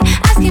your knee,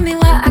 asking me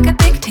why I got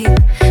big teeth.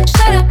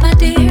 Shut up, my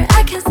dear,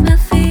 I can smell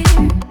fear.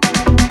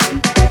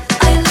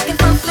 Are you looking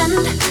for a friend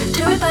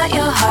to rip out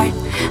your heart?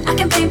 I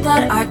can paint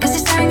blood art, cause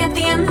you're staring at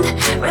the end.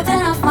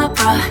 Ripping off my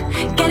bra,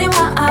 getting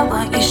what I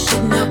want. You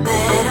should know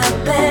better,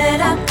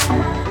 better.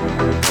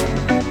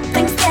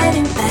 Things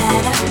getting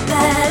better,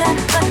 better,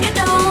 but you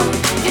don't,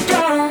 you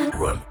don't.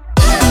 Run.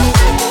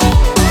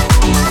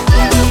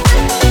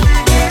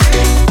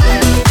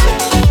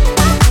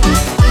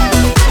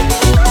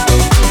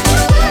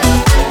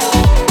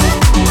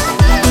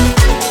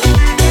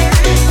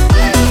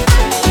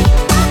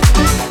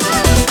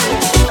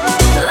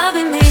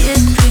 Loving me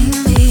is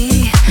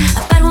dreamy.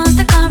 A bad ones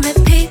that can't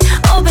repeat.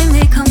 Obey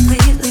me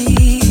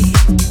completely.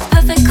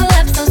 Perfect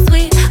collapse, so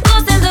sweet.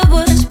 Lost in the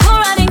woods, poor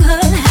riding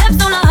hood.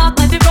 Hips on a hop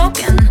might be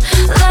broken.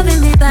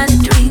 Loving me bad,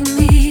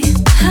 dreamy.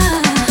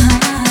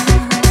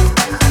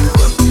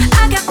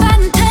 I got bad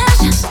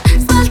intentions,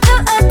 smell to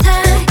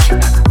attack.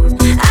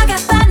 I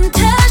got bad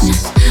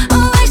intentions,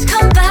 always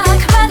come back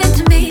right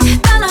into me.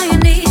 Down on your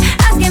knee,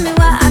 asking me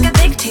why I got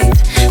big teeth.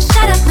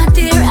 Shut up, my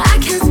dear, I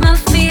can smell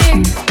fear.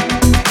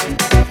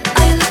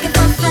 Are you looking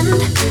for a friend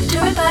to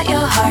rip out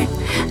your heart?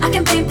 I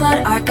can paint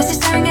blood art, cause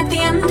you're staring at the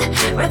end.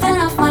 Ripping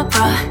off my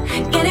bra,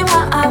 getting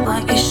what I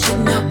want. You should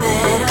know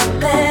better,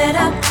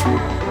 better.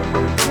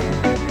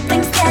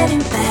 Things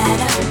getting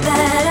better,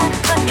 better,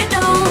 but you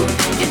don't,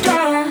 you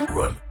don't.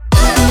 Run.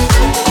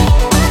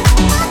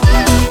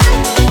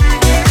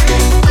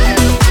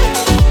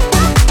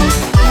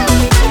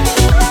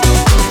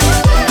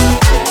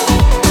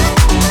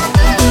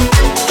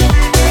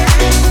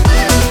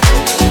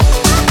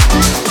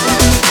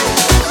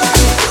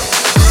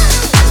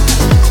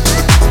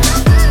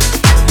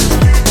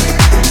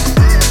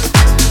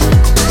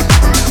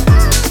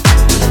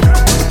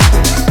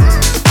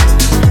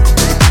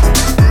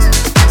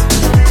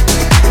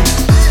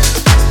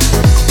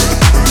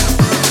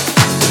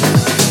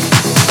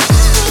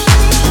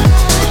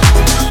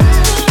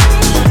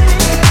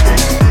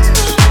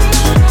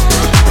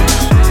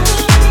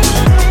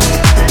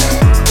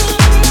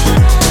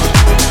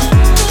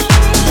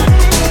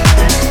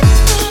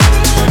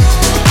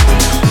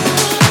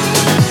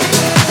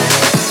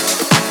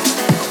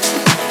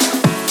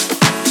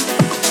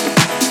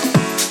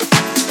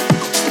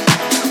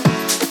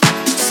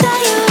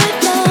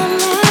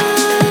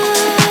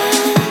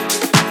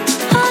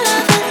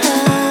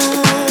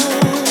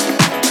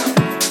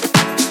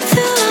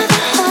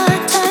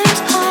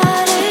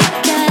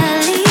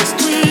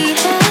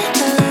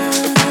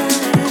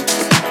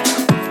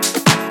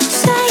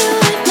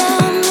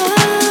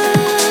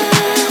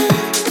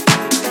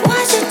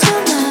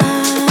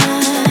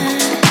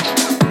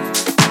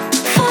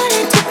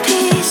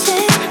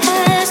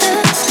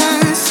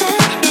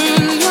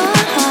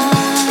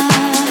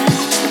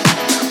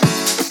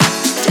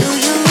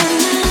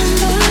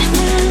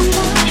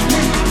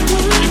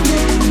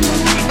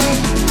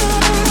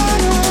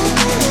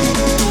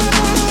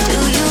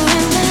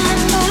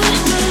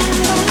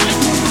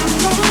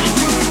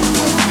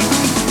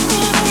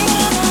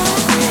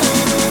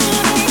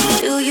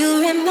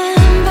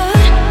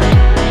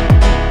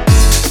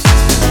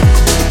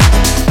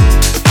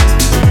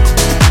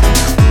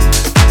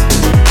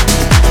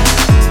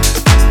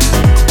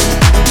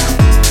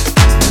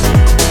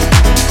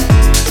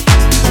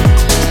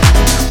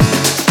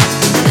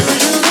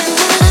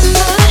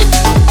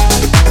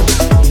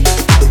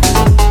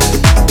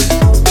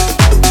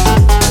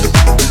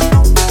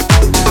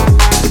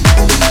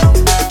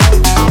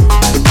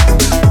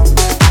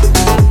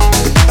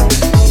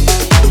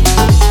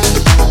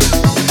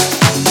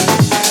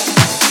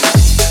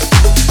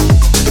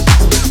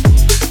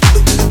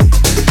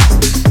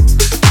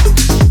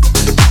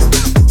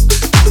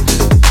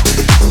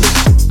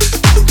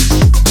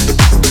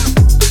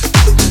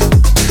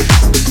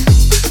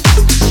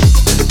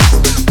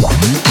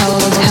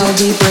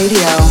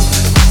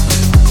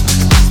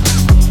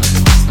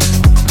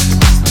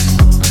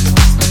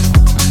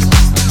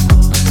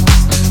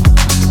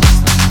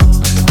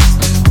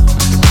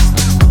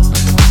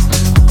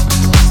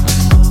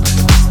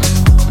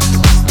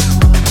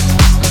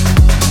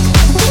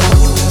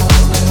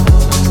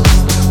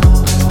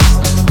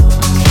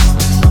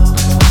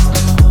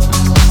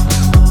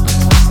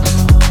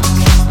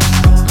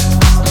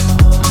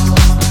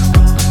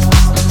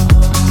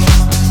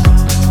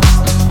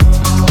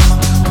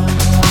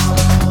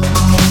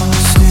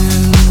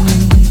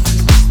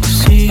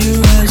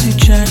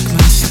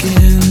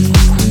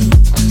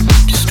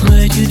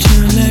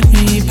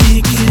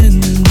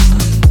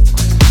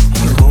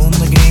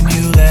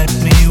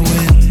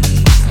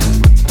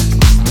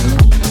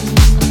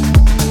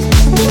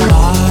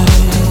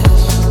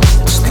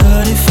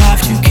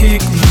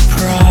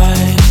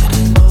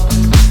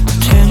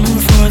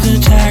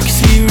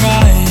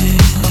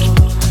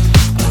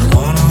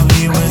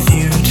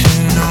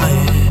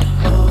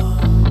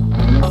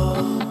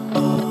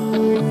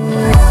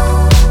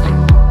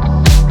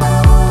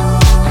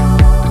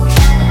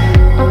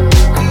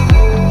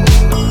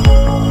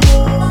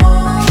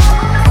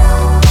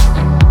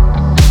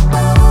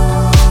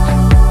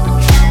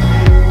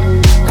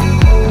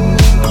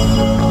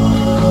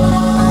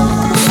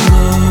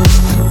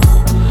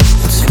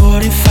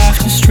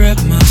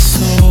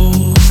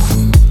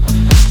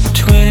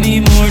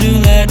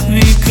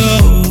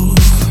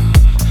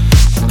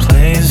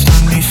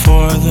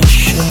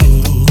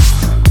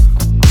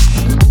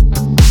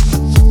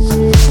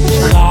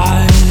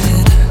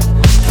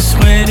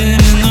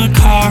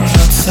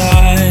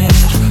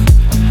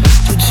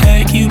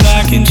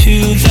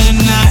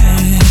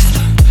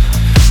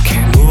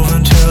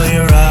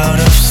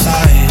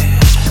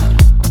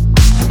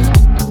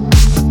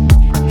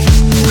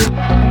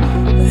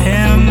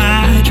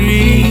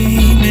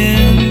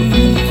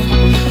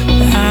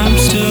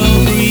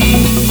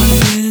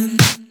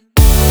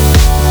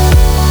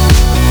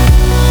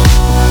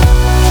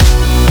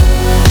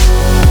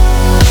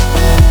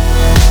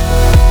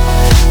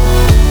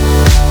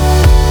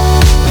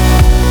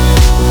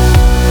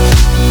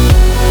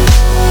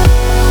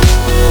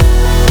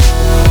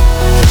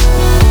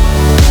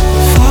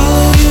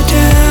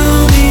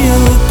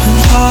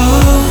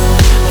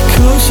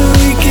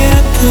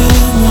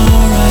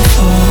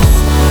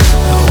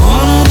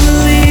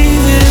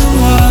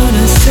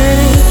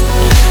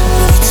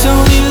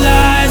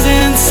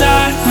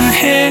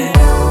 head.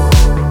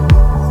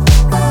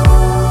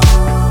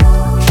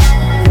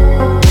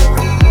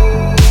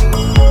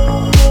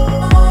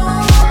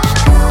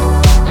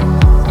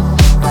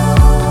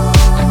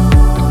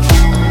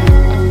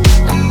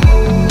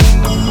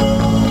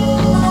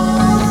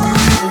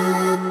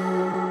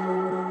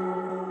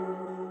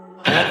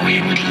 That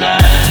we would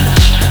last.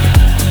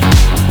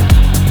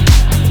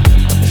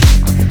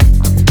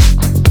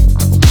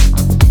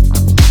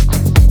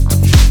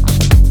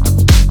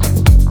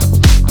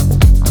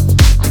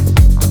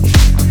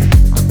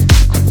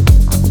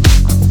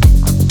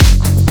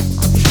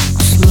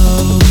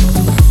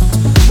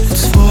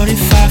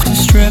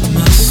 Strip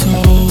my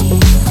soul.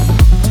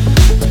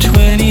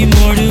 20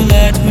 more to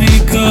let me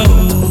go.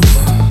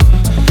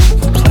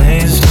 The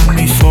play's done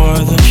before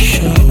the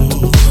show.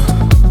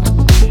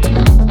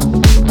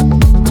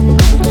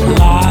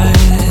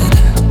 Light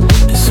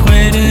is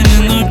waiting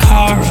in the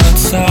car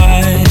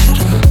outside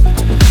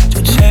to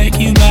take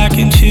you back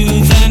into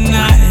the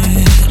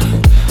night.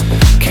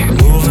 Can't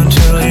move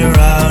until you're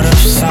out of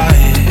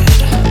sight.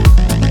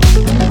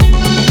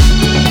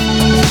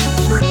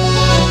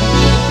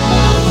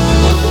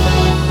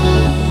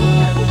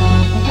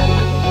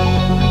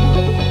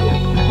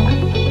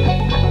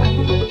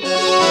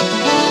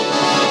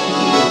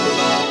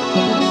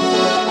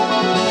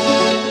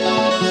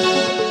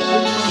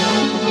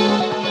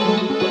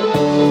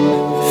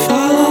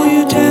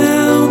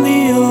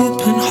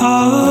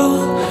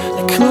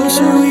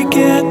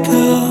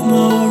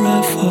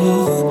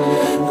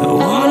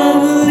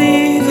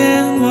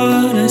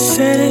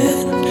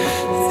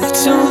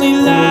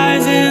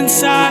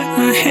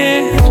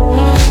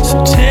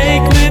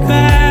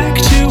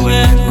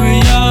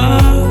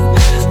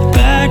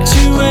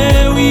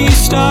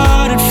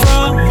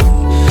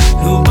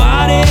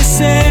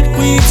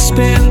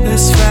 Spin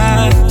this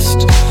fast.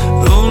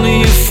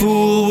 Only a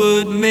fool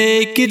would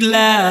make it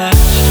last.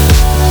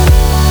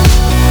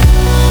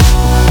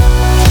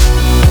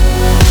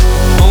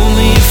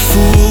 Only a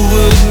fool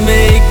would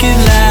make it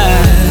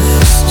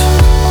last.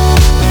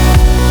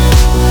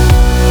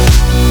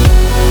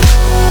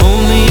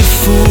 Only a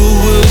fool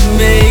would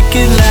make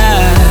it last.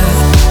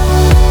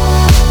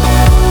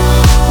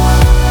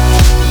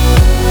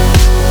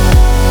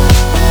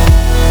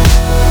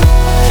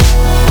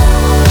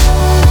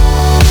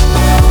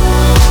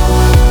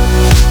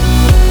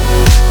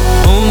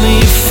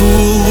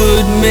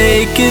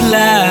 Make it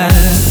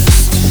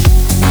last.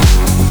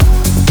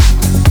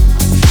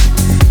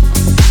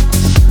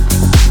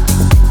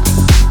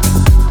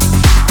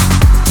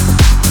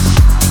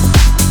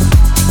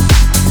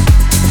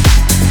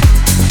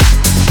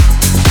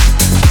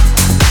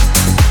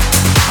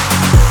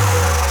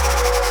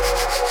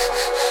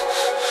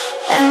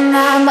 And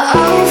I'm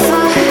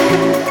over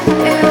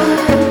you.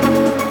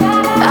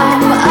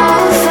 I'm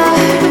over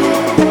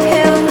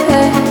you.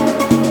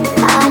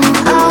 I'm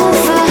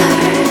over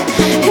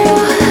you.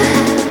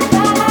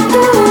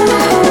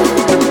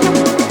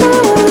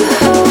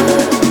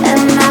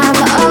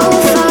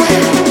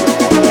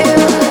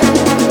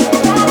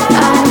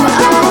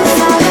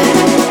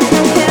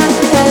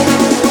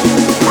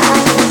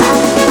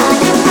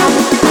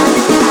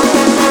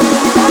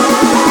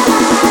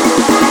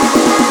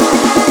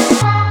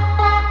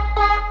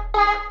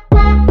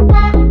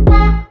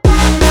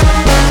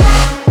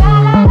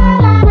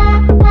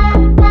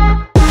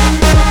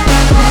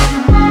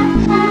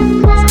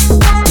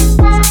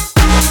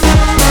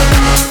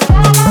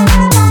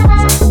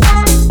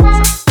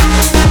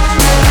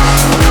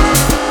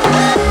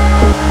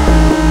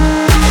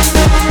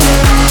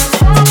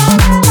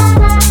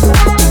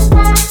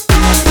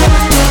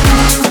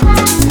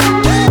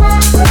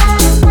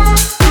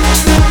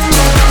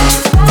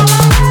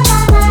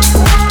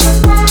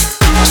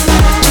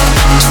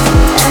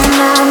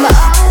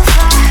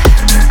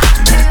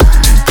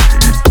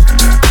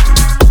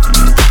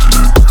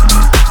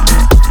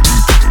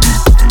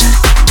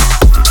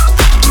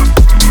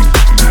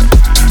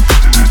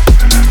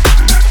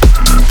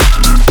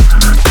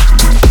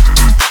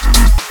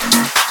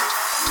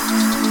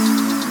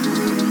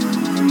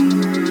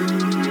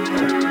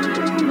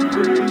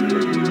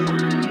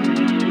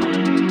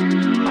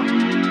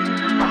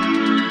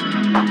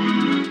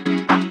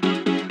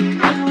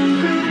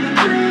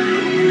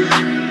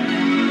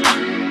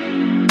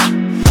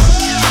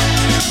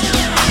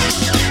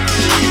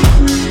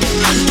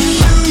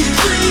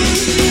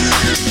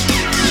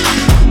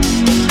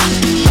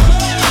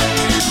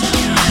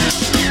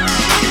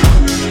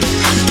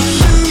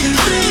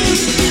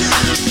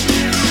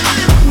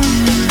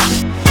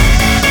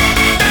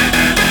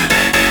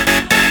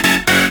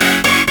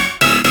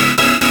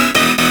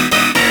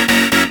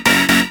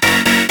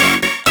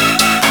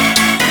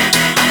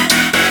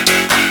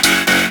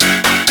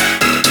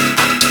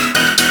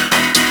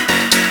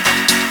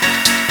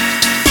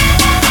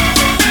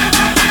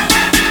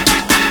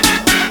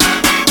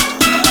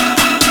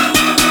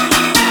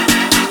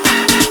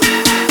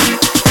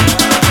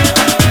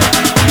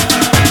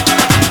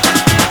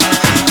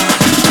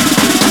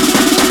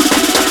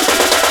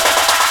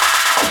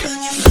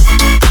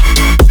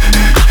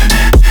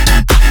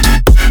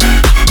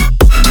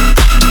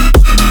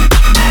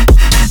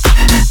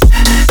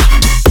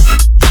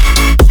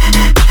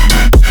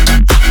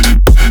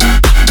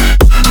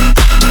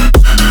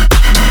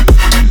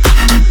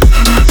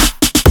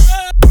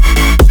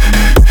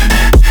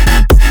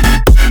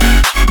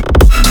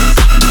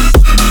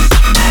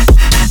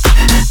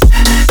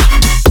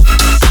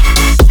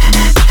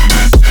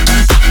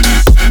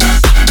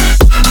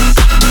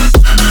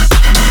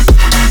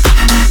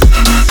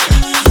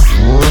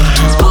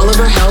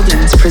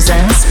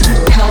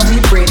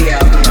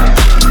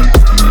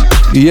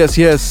 Yes,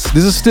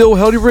 this is still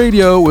Healthy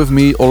Radio with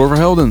me, Oliver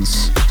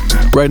Heldens.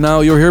 Right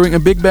now you're hearing a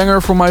big banger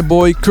from my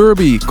boy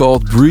Kirby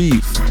called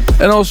Breathe.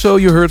 And also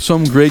you heard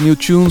some great new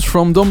tunes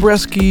from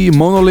Dombresky,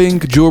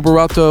 Monolink, Joe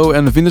Barato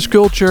and Vintage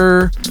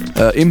Culture,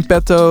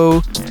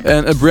 Impetto,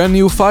 and a brand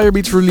new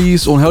Firebeats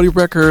release on Healthy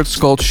Records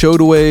called Show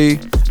the Way,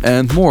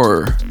 and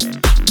more.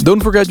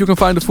 Don't forget you can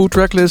find the full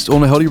track list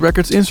on the Healthy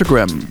Records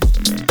Instagram.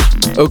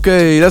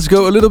 Okay, let's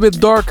go a little bit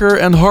darker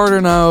and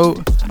harder now.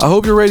 I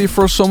hope you're ready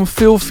for some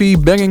filthy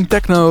banging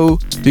techno,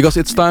 because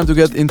it's time to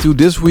get into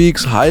this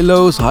week's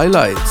High-Lows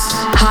Highlights.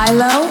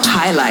 High-Low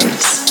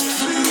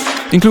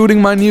Highlights.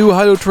 Including my new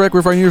High-Low track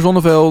with Reinier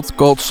Zonneveld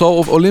called Soul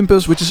of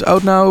Olympus, which is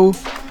out now.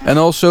 And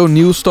also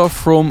new stuff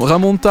from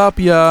Ramon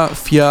Tapia,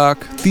 Fiak,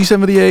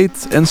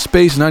 T78 and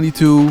Space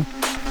 92.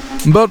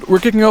 But we're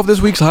kicking off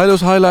this week's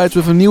High-Lows Highlights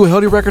with a new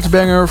Healthy Records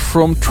banger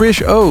from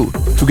Trish O,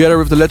 together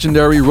with the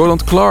legendary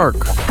Roland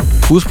Clark,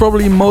 who's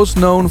probably most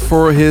known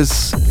for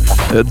his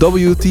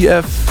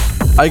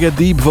WTF I Get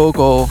Deep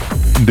vocal.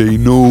 They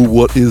know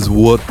what is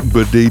what,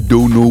 but they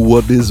don't know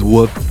what is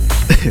what.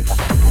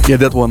 Yeah,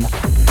 that one.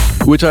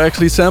 Which I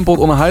actually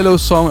sampled on a High-Low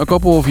song a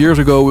couple of years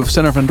ago with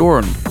Sander van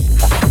Doorn.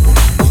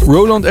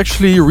 Roland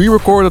actually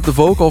re-recorded the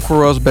vocal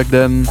for us back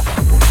then,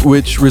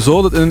 which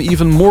resulted in an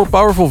even more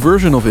powerful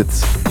version of it,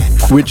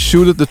 which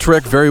suited the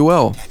track very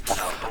well.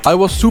 I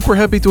was super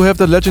happy to have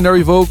that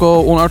legendary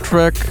vocal on our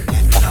track,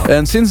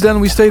 and since then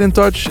we stayed in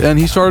touch and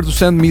he started to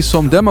send me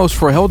some demos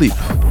for Helldeep.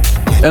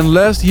 And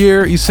last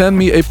year he sent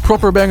me a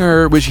proper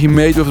banger which he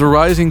made with the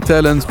rising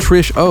talent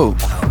Trish O.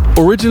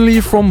 Originally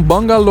from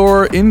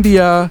Bangalore,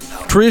 India,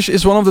 Trish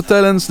is one of the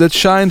talents that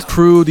shined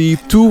through the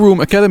Two Room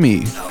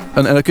Academy,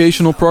 an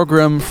educational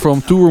program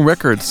from Two Room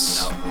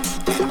Records.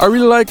 I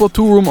really like what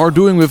Two Room are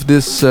doing with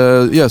this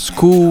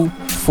school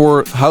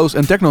for house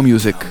and techno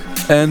music.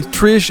 And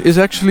Trish is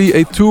actually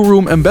a Two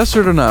Room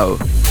ambassador now,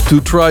 to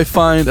try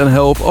find and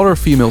help other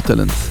female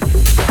talent.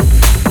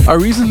 I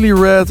recently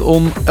read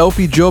on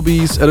LP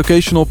Jobby's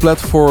educational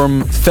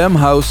platform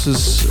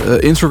Femhouse's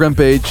Instagram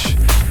page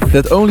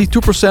that only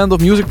 2%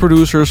 of music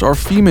producers are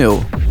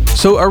female.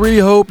 So I really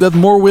hope that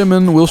more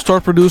women will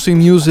start producing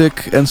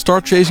music and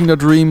start chasing their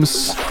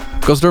dreams,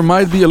 because there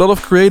might be a lot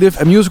of creative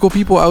and musical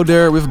people out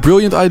there with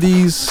brilliant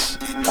ideas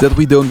that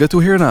we don't get to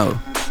hear now.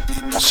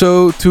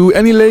 So to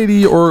any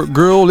lady or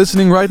girl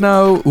listening right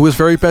now who is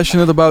very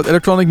passionate about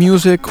electronic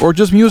music or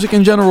just music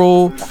in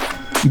general,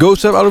 go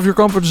step out of your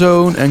comfort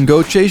zone and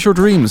go chase your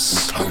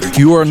dreams.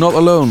 You are not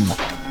alone.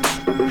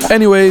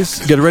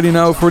 Anyways, get ready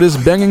now for this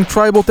banging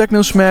tribal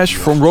techno smash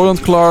from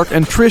Roland Clark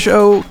and Trish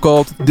O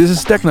called This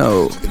Is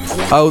Techno,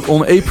 out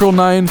on April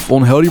 9th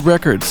on Healthy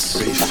Records.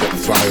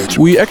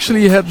 We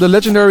actually had the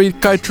legendary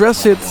Kai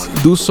Tracid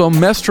do some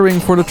mastering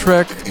for the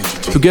track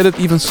to get it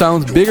even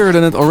sound bigger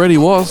than it already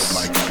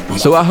was.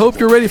 So I hope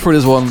you're ready for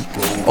this one.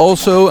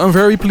 Also, I'm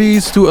very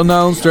pleased to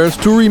announce there's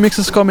 2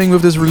 remixes coming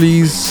with this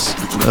release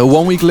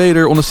 1 week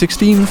later on the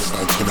 16th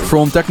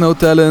from techno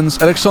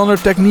talents Alexander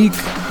Technique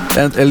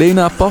and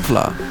Elena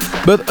Pavla.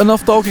 But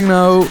enough talking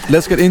now,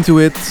 let's get into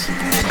it.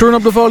 Turn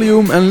up the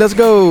volume and let's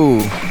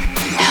go!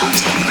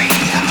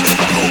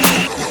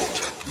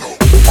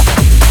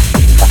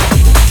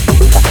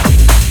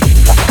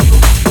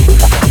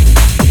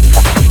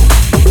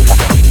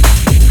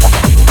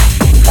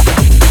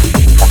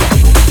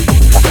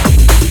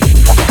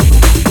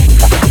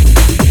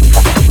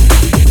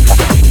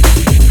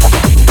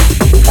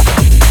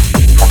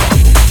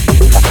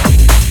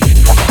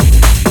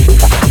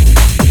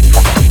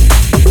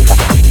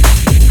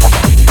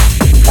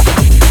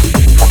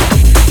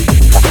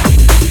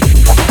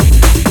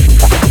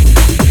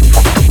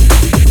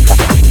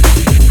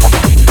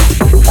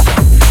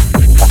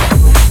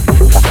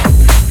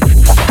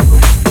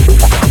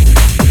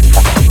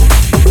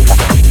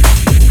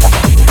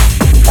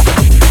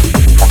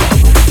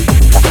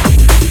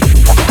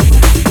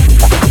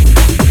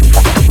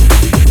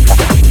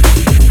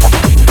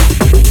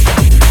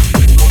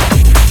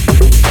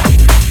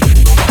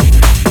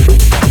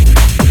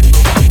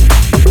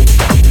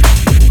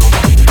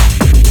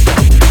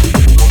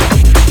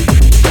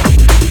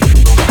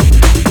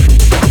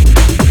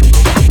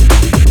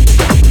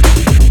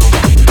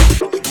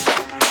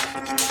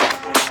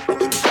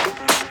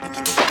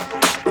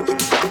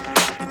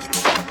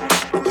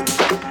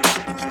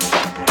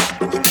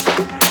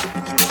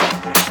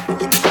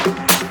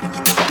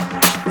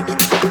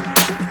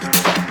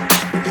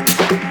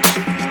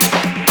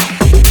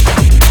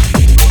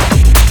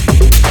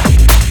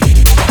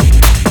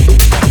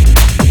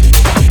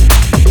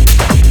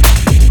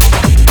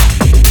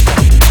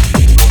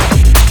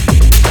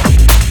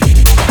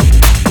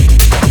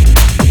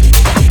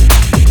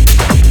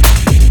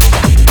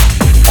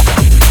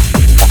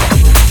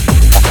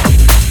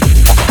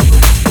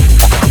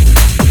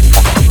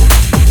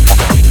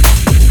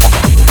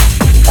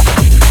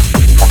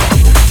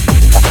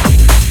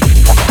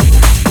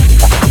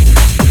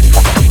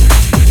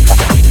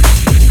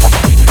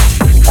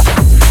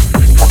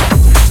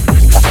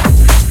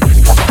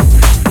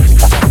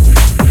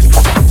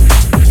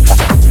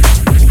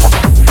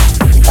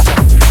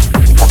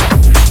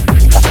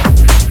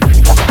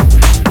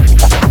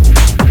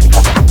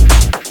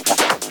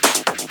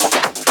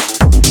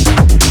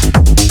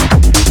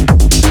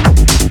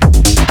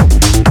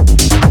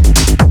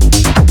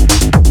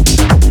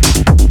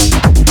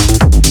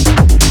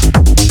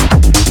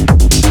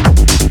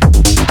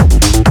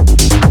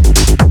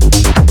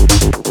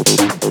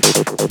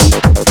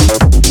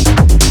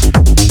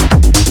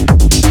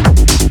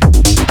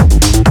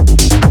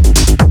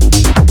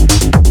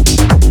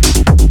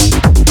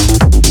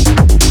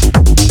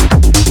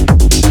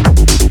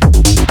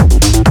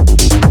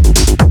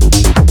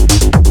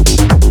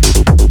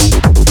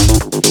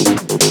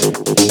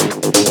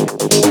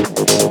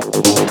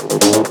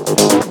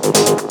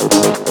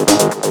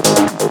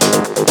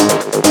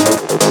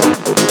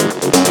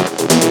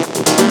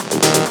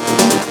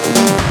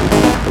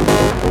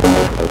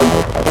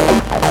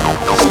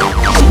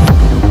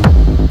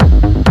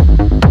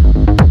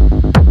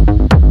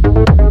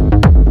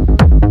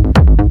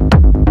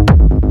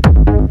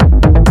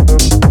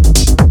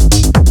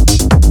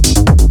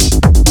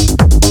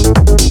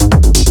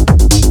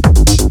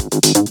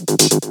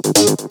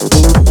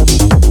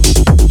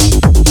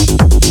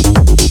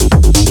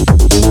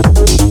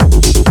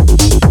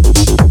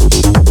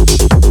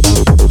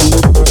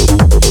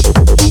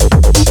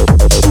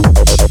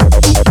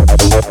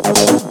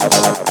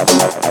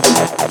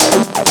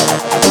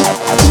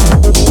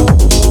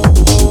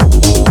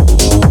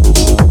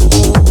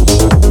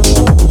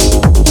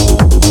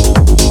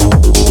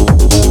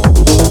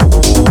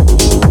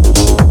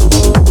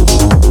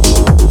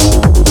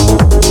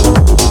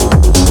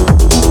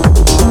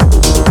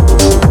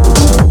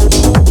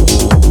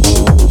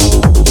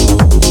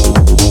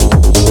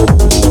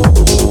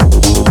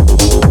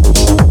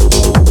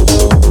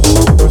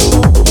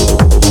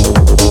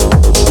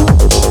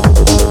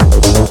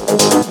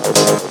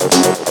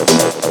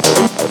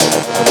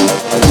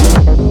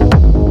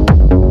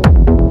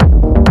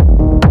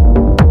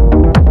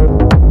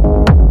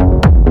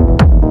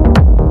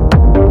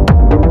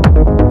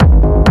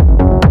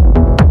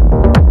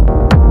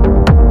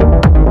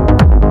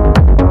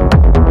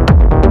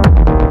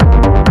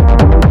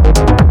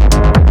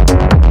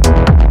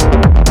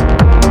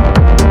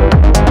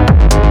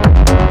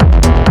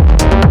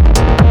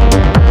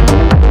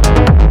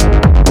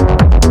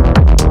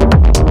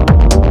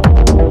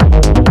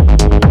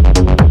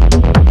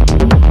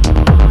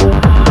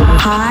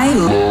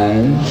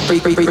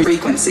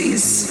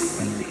 frequencies.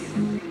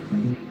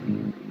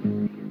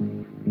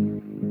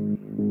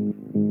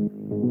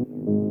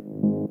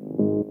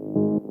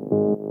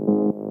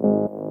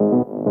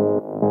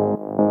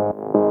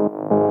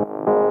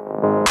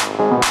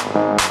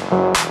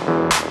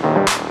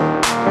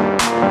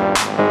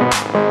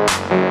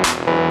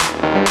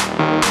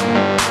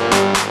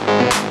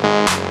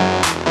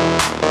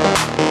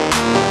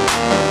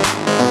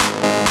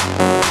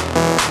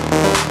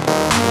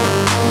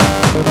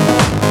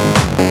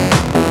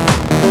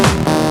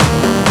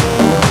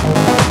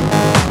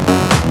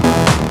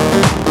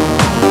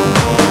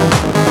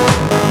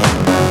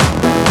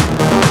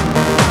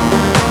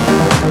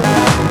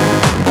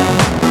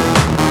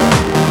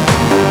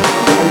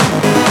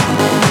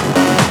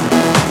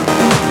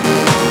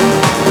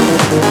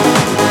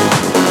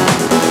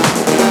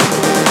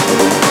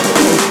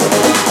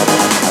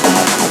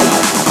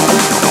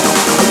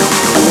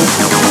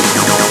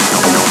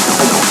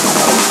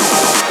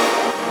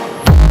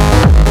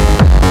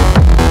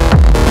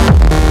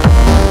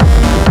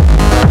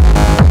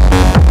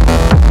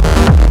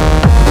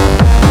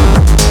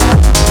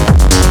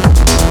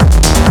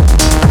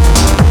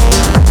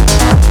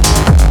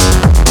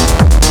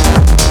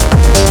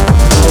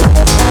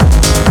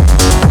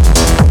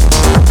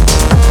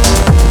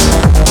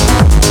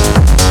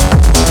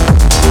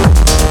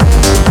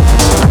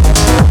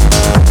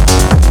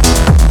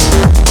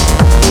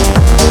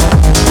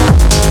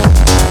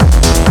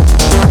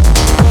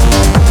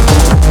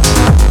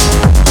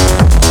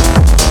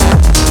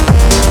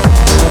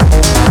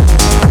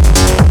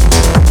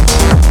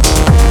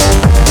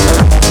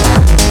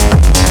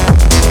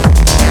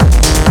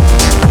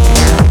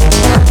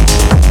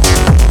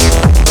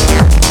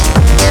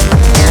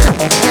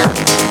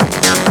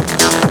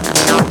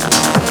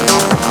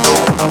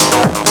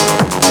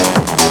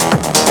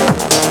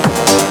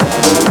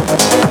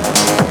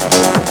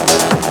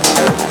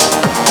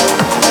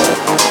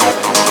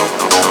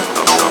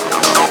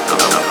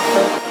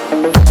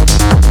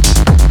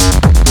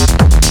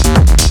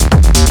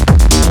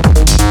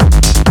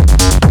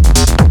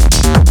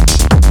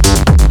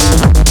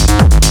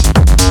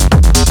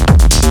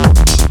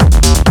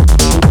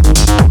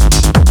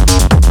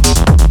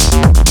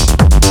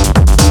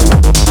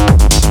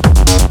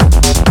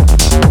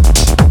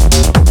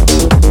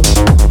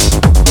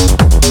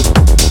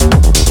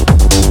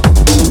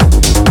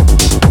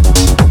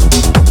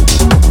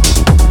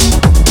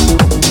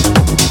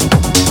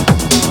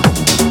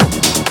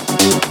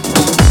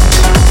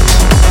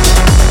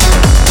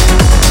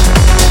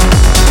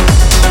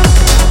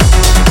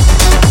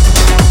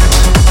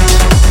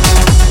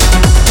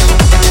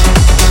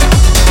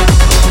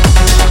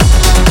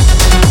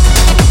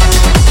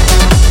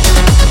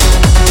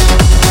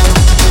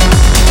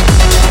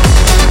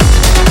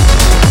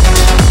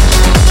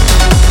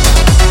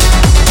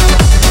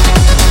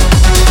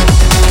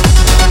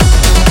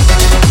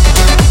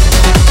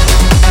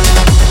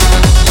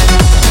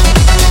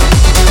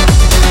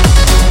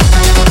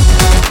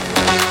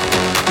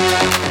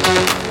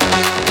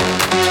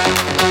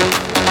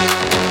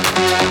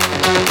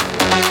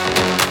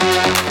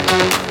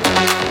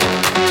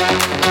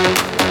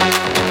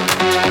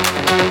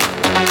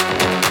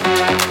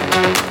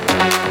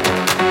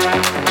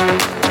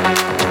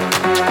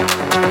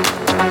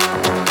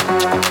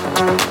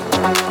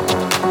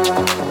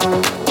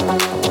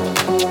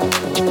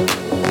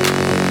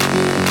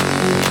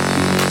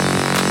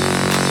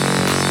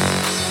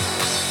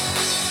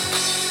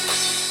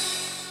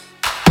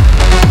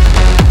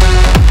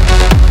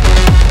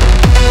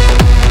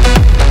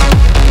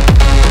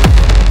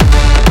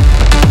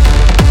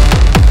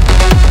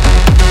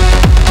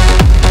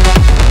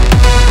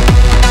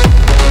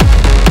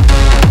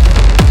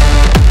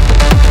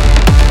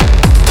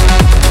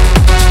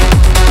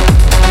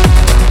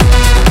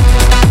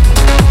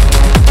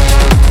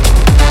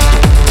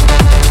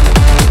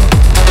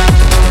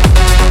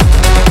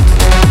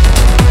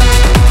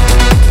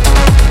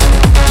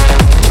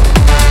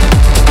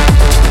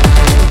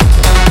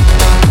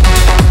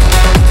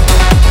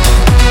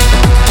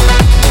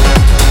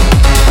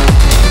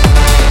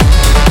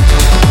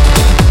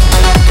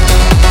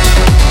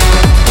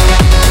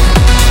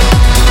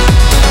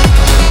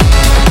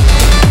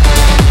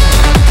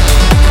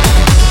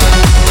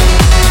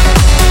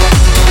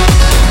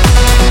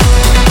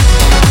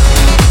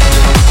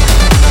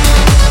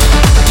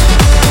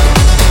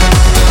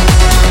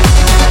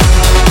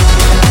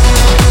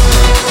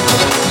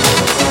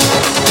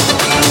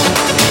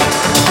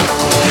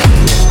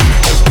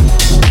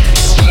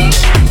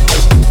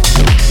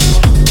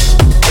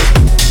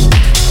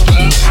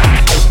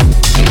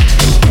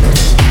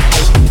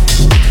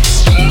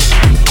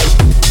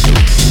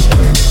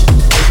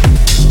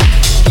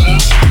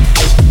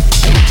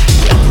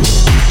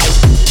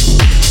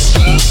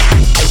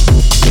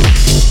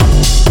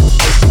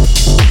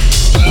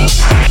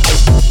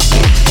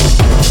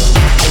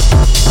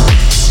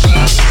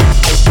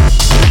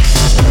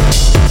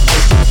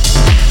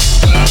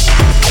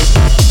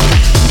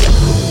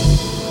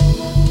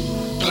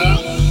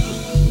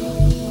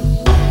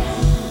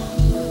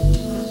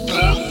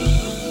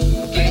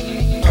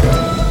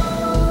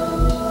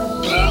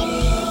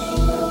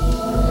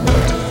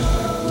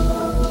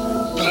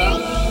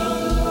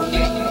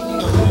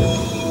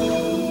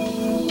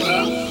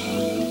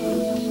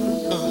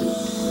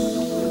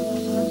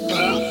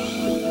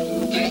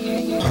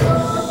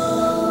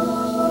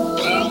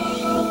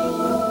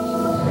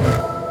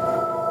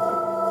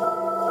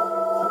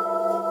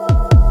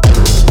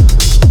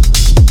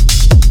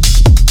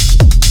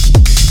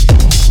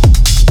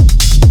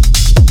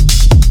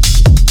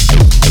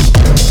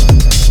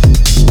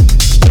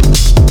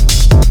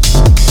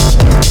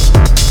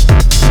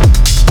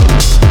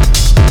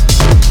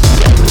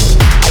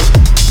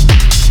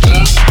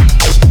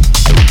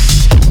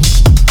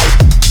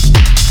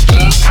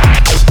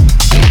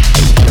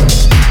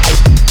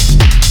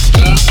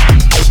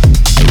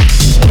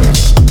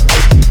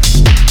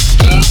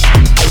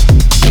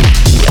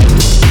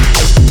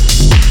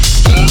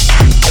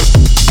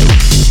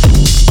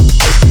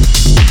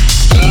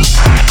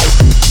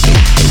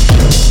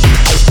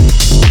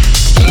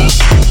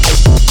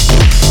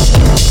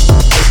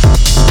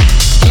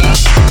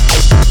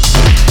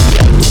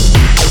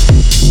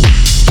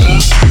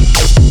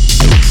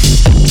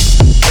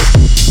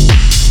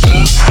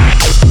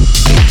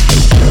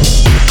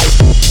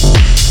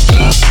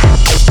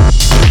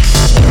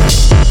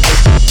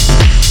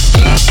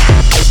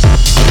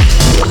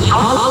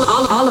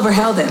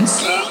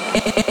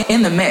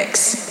 in the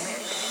mix.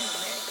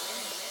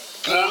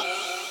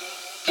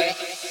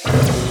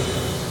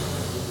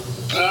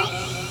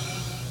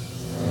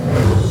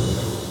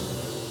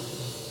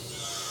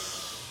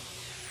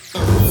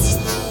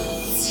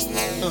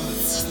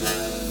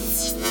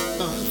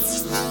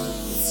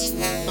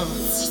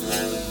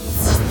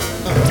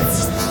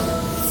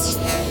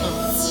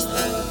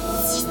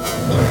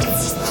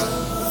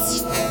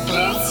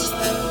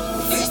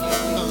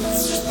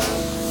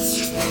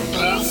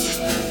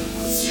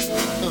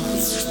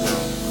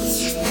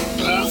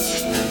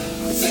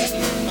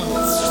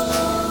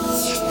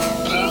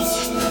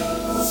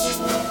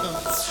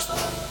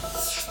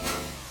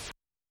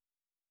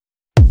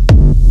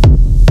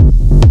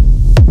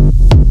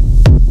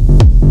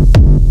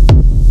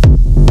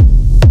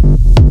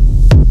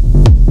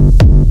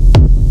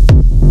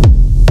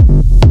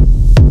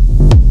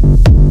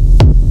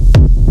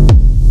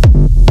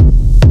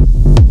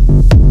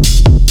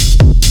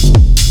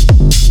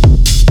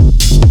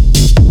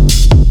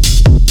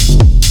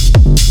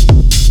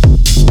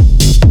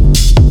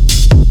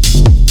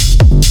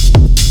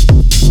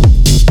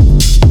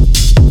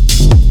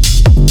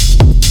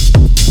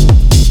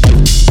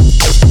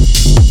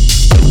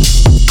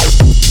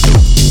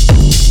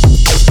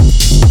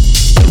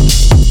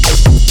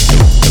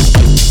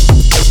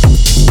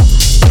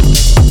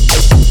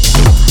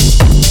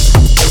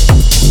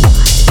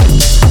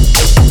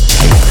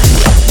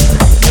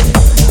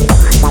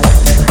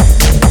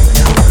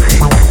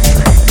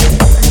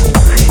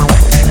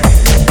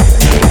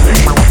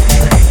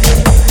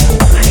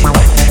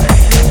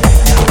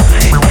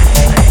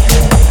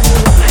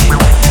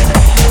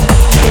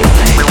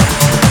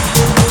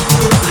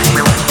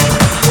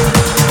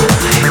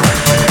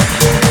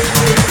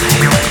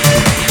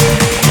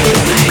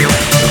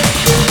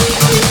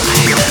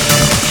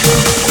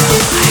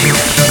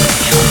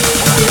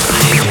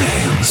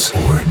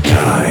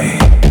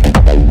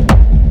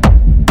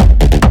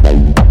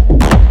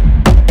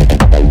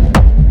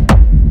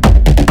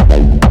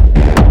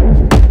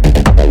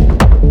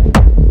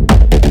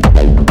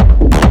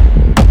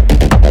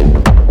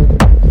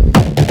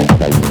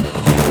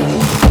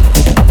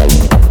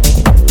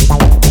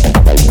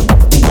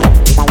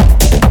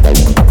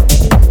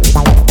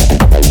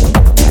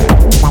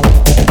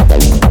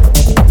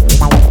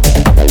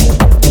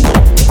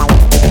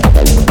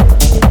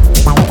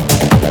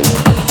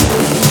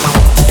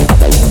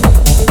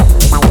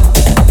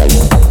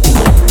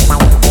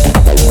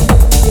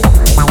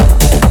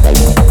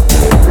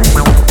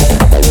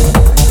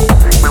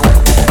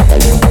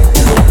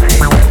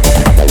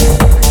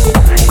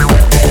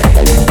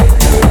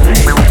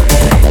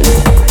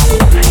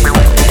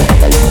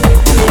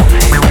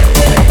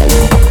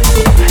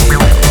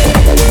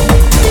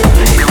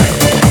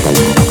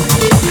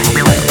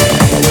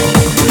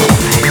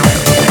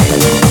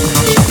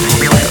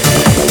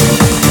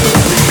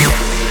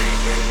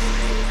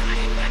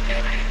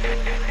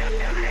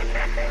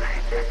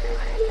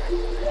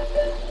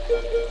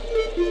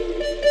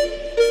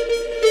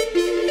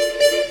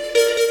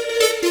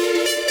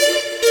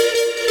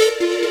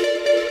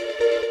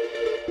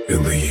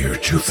 In the year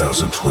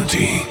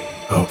 2020,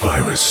 a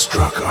virus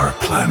struck our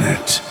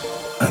planet.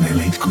 An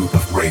elite group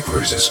of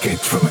ravers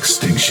escaped from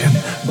extinction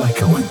by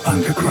going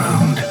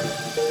underground.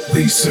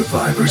 These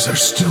survivors are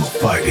still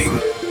fighting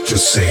to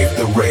save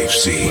the rave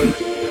scene.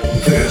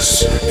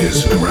 This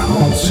is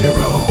Ground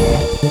Zero.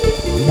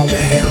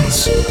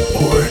 Dance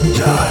or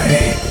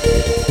die.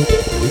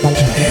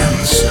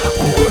 Dance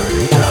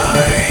or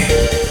die.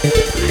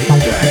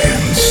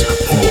 Dance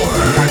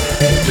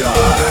or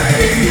die.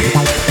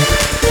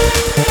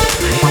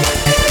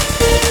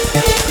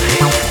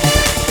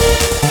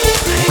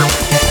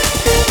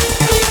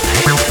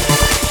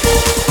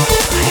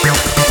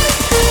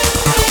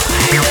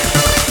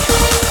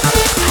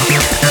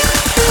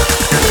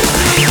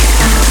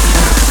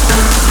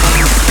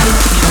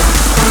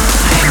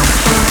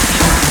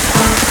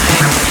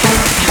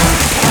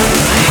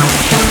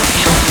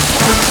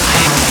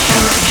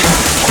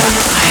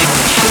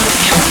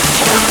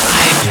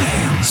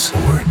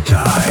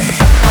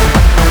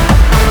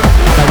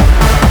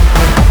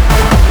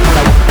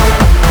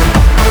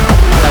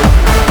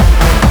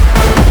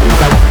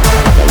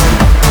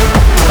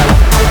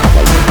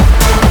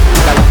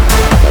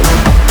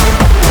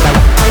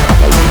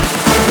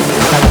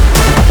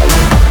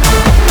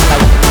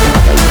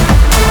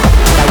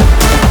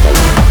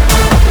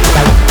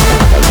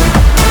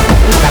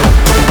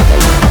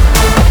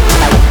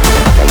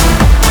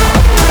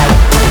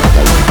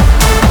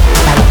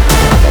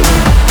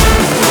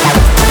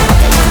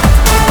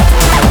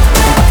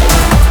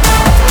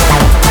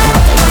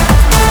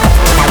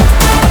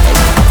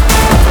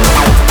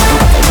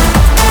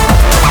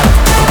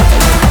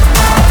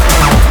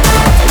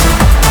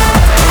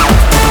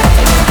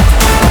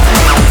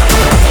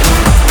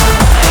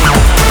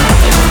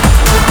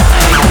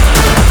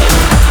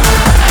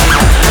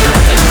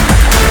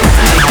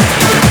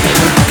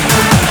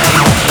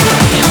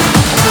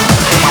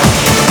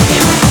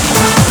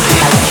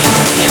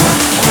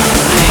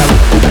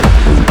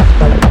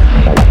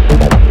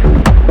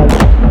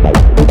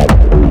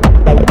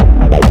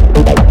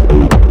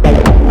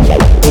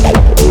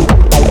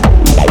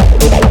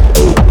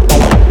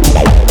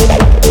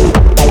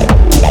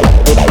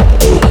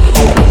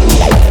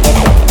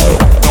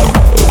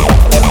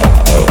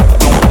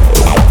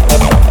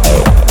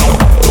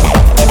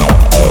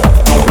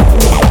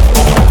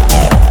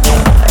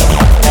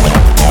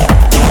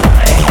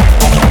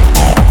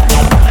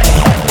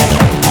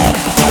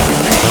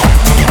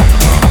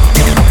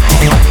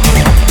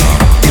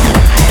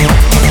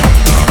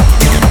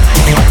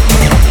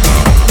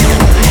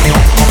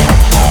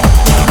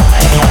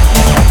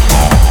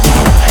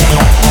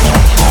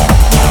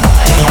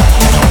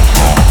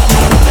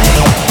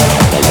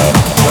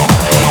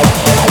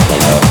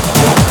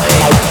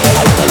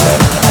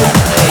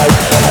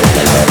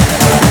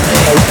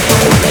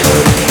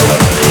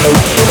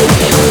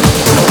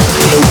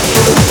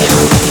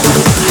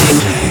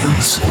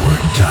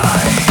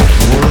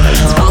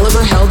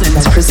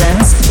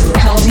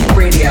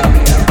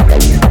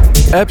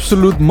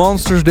 absolute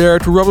monsters there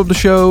to wrap up the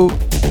show.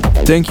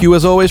 Thank you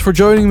as always for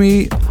joining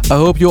me. I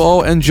hope you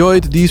all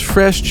enjoyed these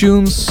fresh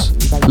tunes.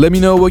 Let me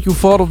know what you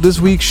thought of this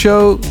week's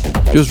show.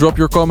 Just drop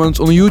your comments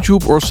on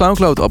YouTube or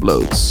SoundCloud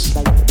uploads.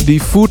 The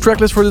full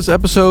tracklist for this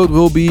episode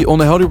will be on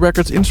the Healthy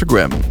Records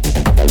Instagram.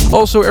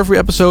 Also, every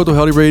episode of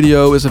Healthy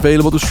Radio is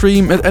available to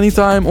stream at any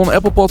time on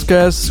Apple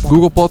Podcasts,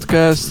 Google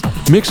Podcasts,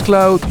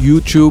 Mixcloud,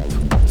 YouTube,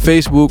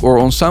 Facebook or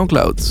on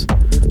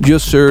SoundCloud.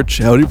 Just search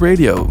Healthy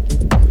Radio.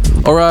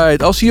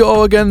 Alright, I'll see you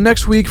all again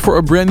next week for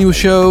a brand new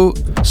show.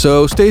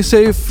 So stay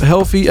safe,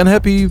 healthy and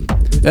happy,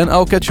 and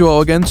I'll catch you all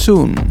again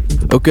soon.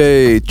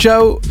 Okay,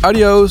 ciao,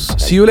 adios,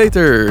 see you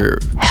later.